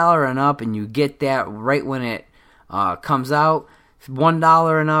 $10 and up, and you get that right when it comes out.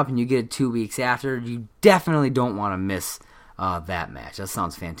 $1 and up, and you get it 2 weeks after. You definitely don't want to miss that match. That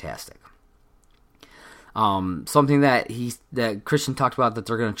sounds fantastic. Something that Christian talked about that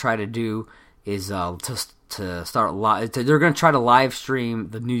they're going to try to do is to start live. They're going to try to live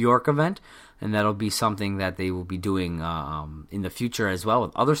stream the New York event, and that'll be something that they will be doing in the future as well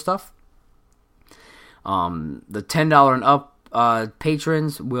with other stuff. The $10 and up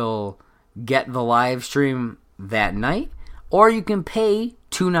patrons will get the live stream that night, or you can pay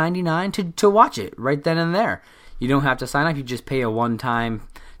 $2.99 to watch it right then and there. You don't have to sign up. You just pay a one-time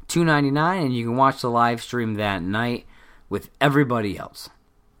 $2.99, and you can watch the live stream that night with everybody else.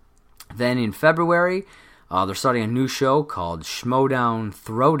 Then in February, they're starting a new show called Schmoedown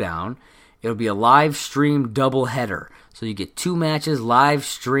Throwdown. It'll be a live stream doubleheader. So you get 2 matches live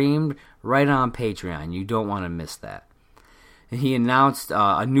streamed right on Patreon. You don't want to miss that. And he announced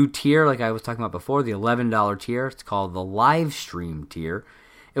a new tier, like I was talking about before, the $11 tier. It's called the live stream tier.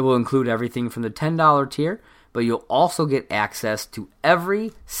 It will include everything from the $10 tier, but you'll also get access to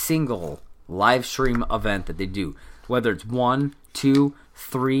every single live stream event that they do. Whether it's 1, 2,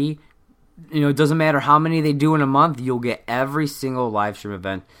 3, it doesn't matter how many they do in a month, you'll get every single live stream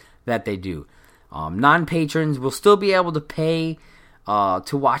event that they do. Non-patrons will still be able to pay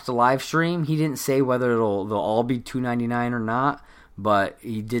to watch the live stream. He didn't say whether they'll all be $2.99 or not, but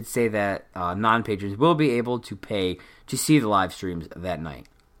he did say that non-patrons will be able to pay to see the live streams that night.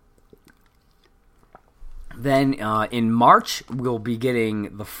 Then in March, we'll be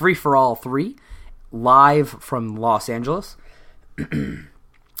getting the Free For All 3 live from Los Angeles.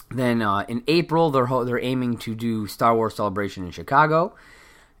 Then in April, they're aiming to do Star Wars Celebration in Chicago.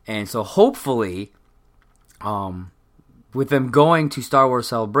 And so hopefully, with them going to Star Wars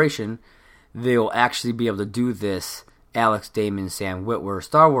Celebration, they'll actually be able to do this Alex Damon, Sam Witwer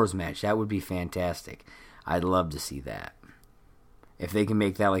Star Wars match. That would be fantastic. I'd love to see that. If they can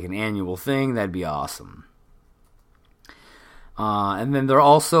make that like an annual thing, that'd be awesome. And then they're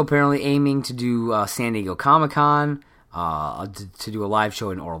also apparently aiming to do San Diego Comic-Con, to do a live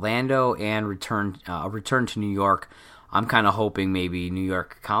show in Orlando, and a return to New York I'm kind of hoping maybe New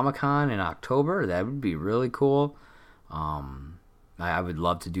York Comic Con in October. That would be really cool. I would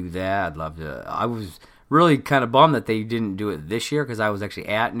love to do that. I'd love to. I was really kind of bummed that they didn't do it this year because I was actually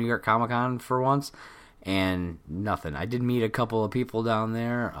at New York Comic Con for once, and nothing. I did meet a couple of people down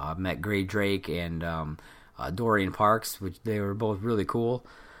there. I met Gray Drake and Dorian Parks, which they were both really cool.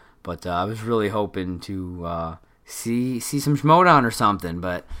 But I was really hoping to see some Schmodown or something.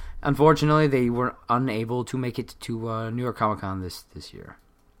 But unfortunately, they were unable to make it to New York Comic Con this year.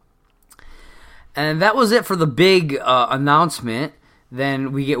 And that was it for the big announcement.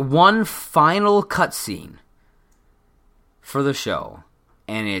 Then we get one final cutscene for the show.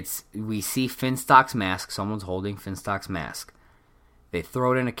 And we see Finstock's mask. Someone's holding Finstock's mask. They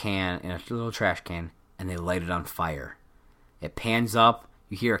throw it in a little trash can, and they light it on fire. It pans up.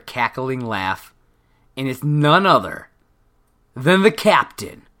 You hear a cackling laugh. And it's none other than the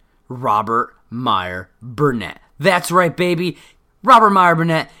Captain, Robert Meyer Burnett. That's right, baby. Robert Meyer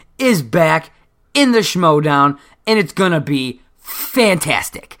Burnett is back in the Schmodown, and it's going to be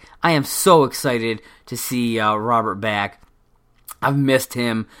fantastic. I am so excited to see Robert back. I've missed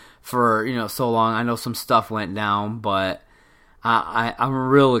him for so long. I know some stuff went down, but I'm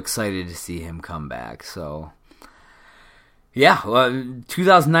real excited to see him come back. So, yeah,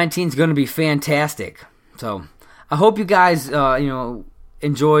 2019 is going to be fantastic. So, I hope you guys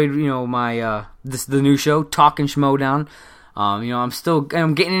enjoyed my the new show, Talking Schmodown.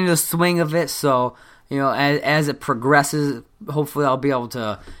 I'm getting into the swing of it, so as it progresses, hopefully I'll be able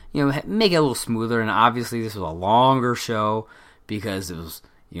to make it a little smoother. And obviously, this was a longer show because it was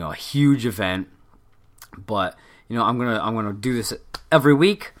a huge event. But I'm gonna do this every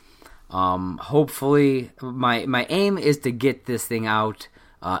week. Hopefully, my aim is to get this thing out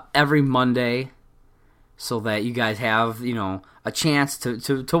every Monday, so that you guys have a chance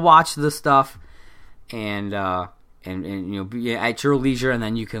to watch the stuff and be at your leisure, and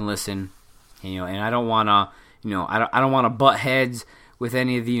then you can listen. And I don't want to I don't want to butt heads with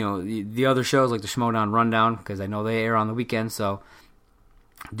any of the other shows like the Schmodown Rundown, because I know they air on the weekend. So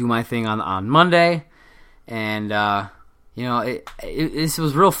do my thing on Monday, and this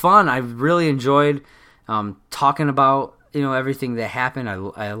was real fun. I really enjoyed talking about everything that happened.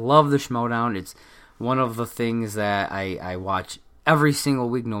 I love the Schmodown. It's one of the things that I watch every single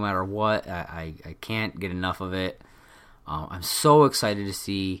week, no matter what. I can't get enough of it. I'm so excited to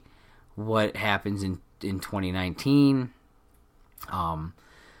see what happens in 2019.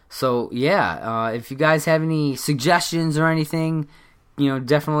 So yeah, if you guys have any suggestions or anything,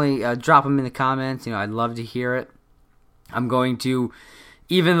 definitely drop them in the comments. I'd love to hear it. I'm going to,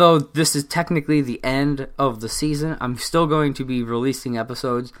 even though this is technically the end of the season, I'm still going to be releasing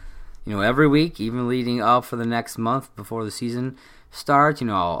episodes, every week, even leading up for the next month before the season starts.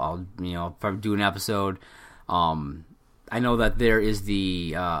 I'll probably do an episode. I know that there is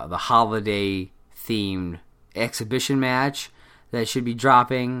the holiday themed exhibition match that should be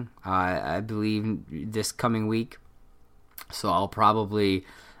dropping, I believe, this coming week. So I'll probably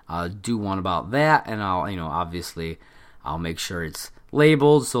do one about that, and obviously I'll make sure it's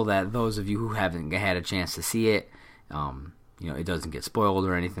labeled so that those of you who haven't had a chance to see it, it doesn't get spoiled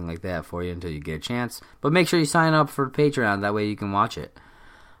or anything like that for you until you get a chance. But make sure you sign up for Patreon, that way you can watch it.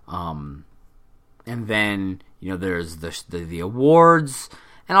 And then there's the awards,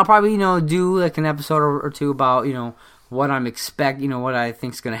 and I'll probably do like an episode or two about what I'm what I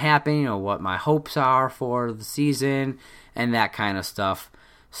think's gonna happen, what my hopes are for the season and that kind of stuff.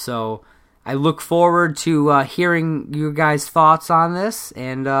 So I look forward to hearing your guys' thoughts on this,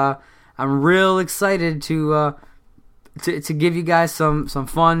 and I'm real excited to give you guys some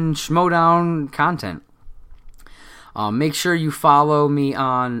fun Schmodown content. Make sure you follow me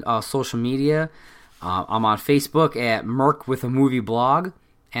on social media. I'm on Facebook at Merc with a Movie Blog,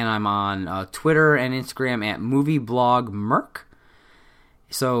 and I'm on Twitter and Instagram at MovieBlogMerc.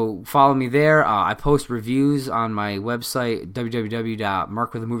 So follow me there. I post reviews on my website,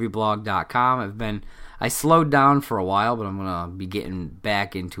 www.mercwithamovieblog.com. I slowed down for a while, but I'm gonna be getting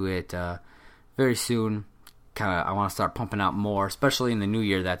back into it very soon. I want to start pumping out more, especially in the new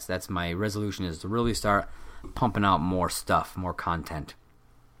year. That's my resolution, is to really start pumping out more stuff, more content.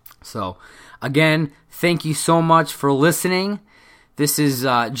 So, again, thank you so much for listening. This is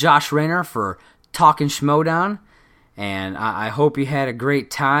Josh Rayner for Talking Schmodown, and I hope you had a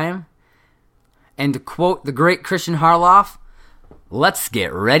great time. And to quote the great Christian Harloff, let's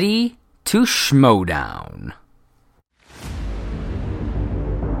get ready to Schmodown.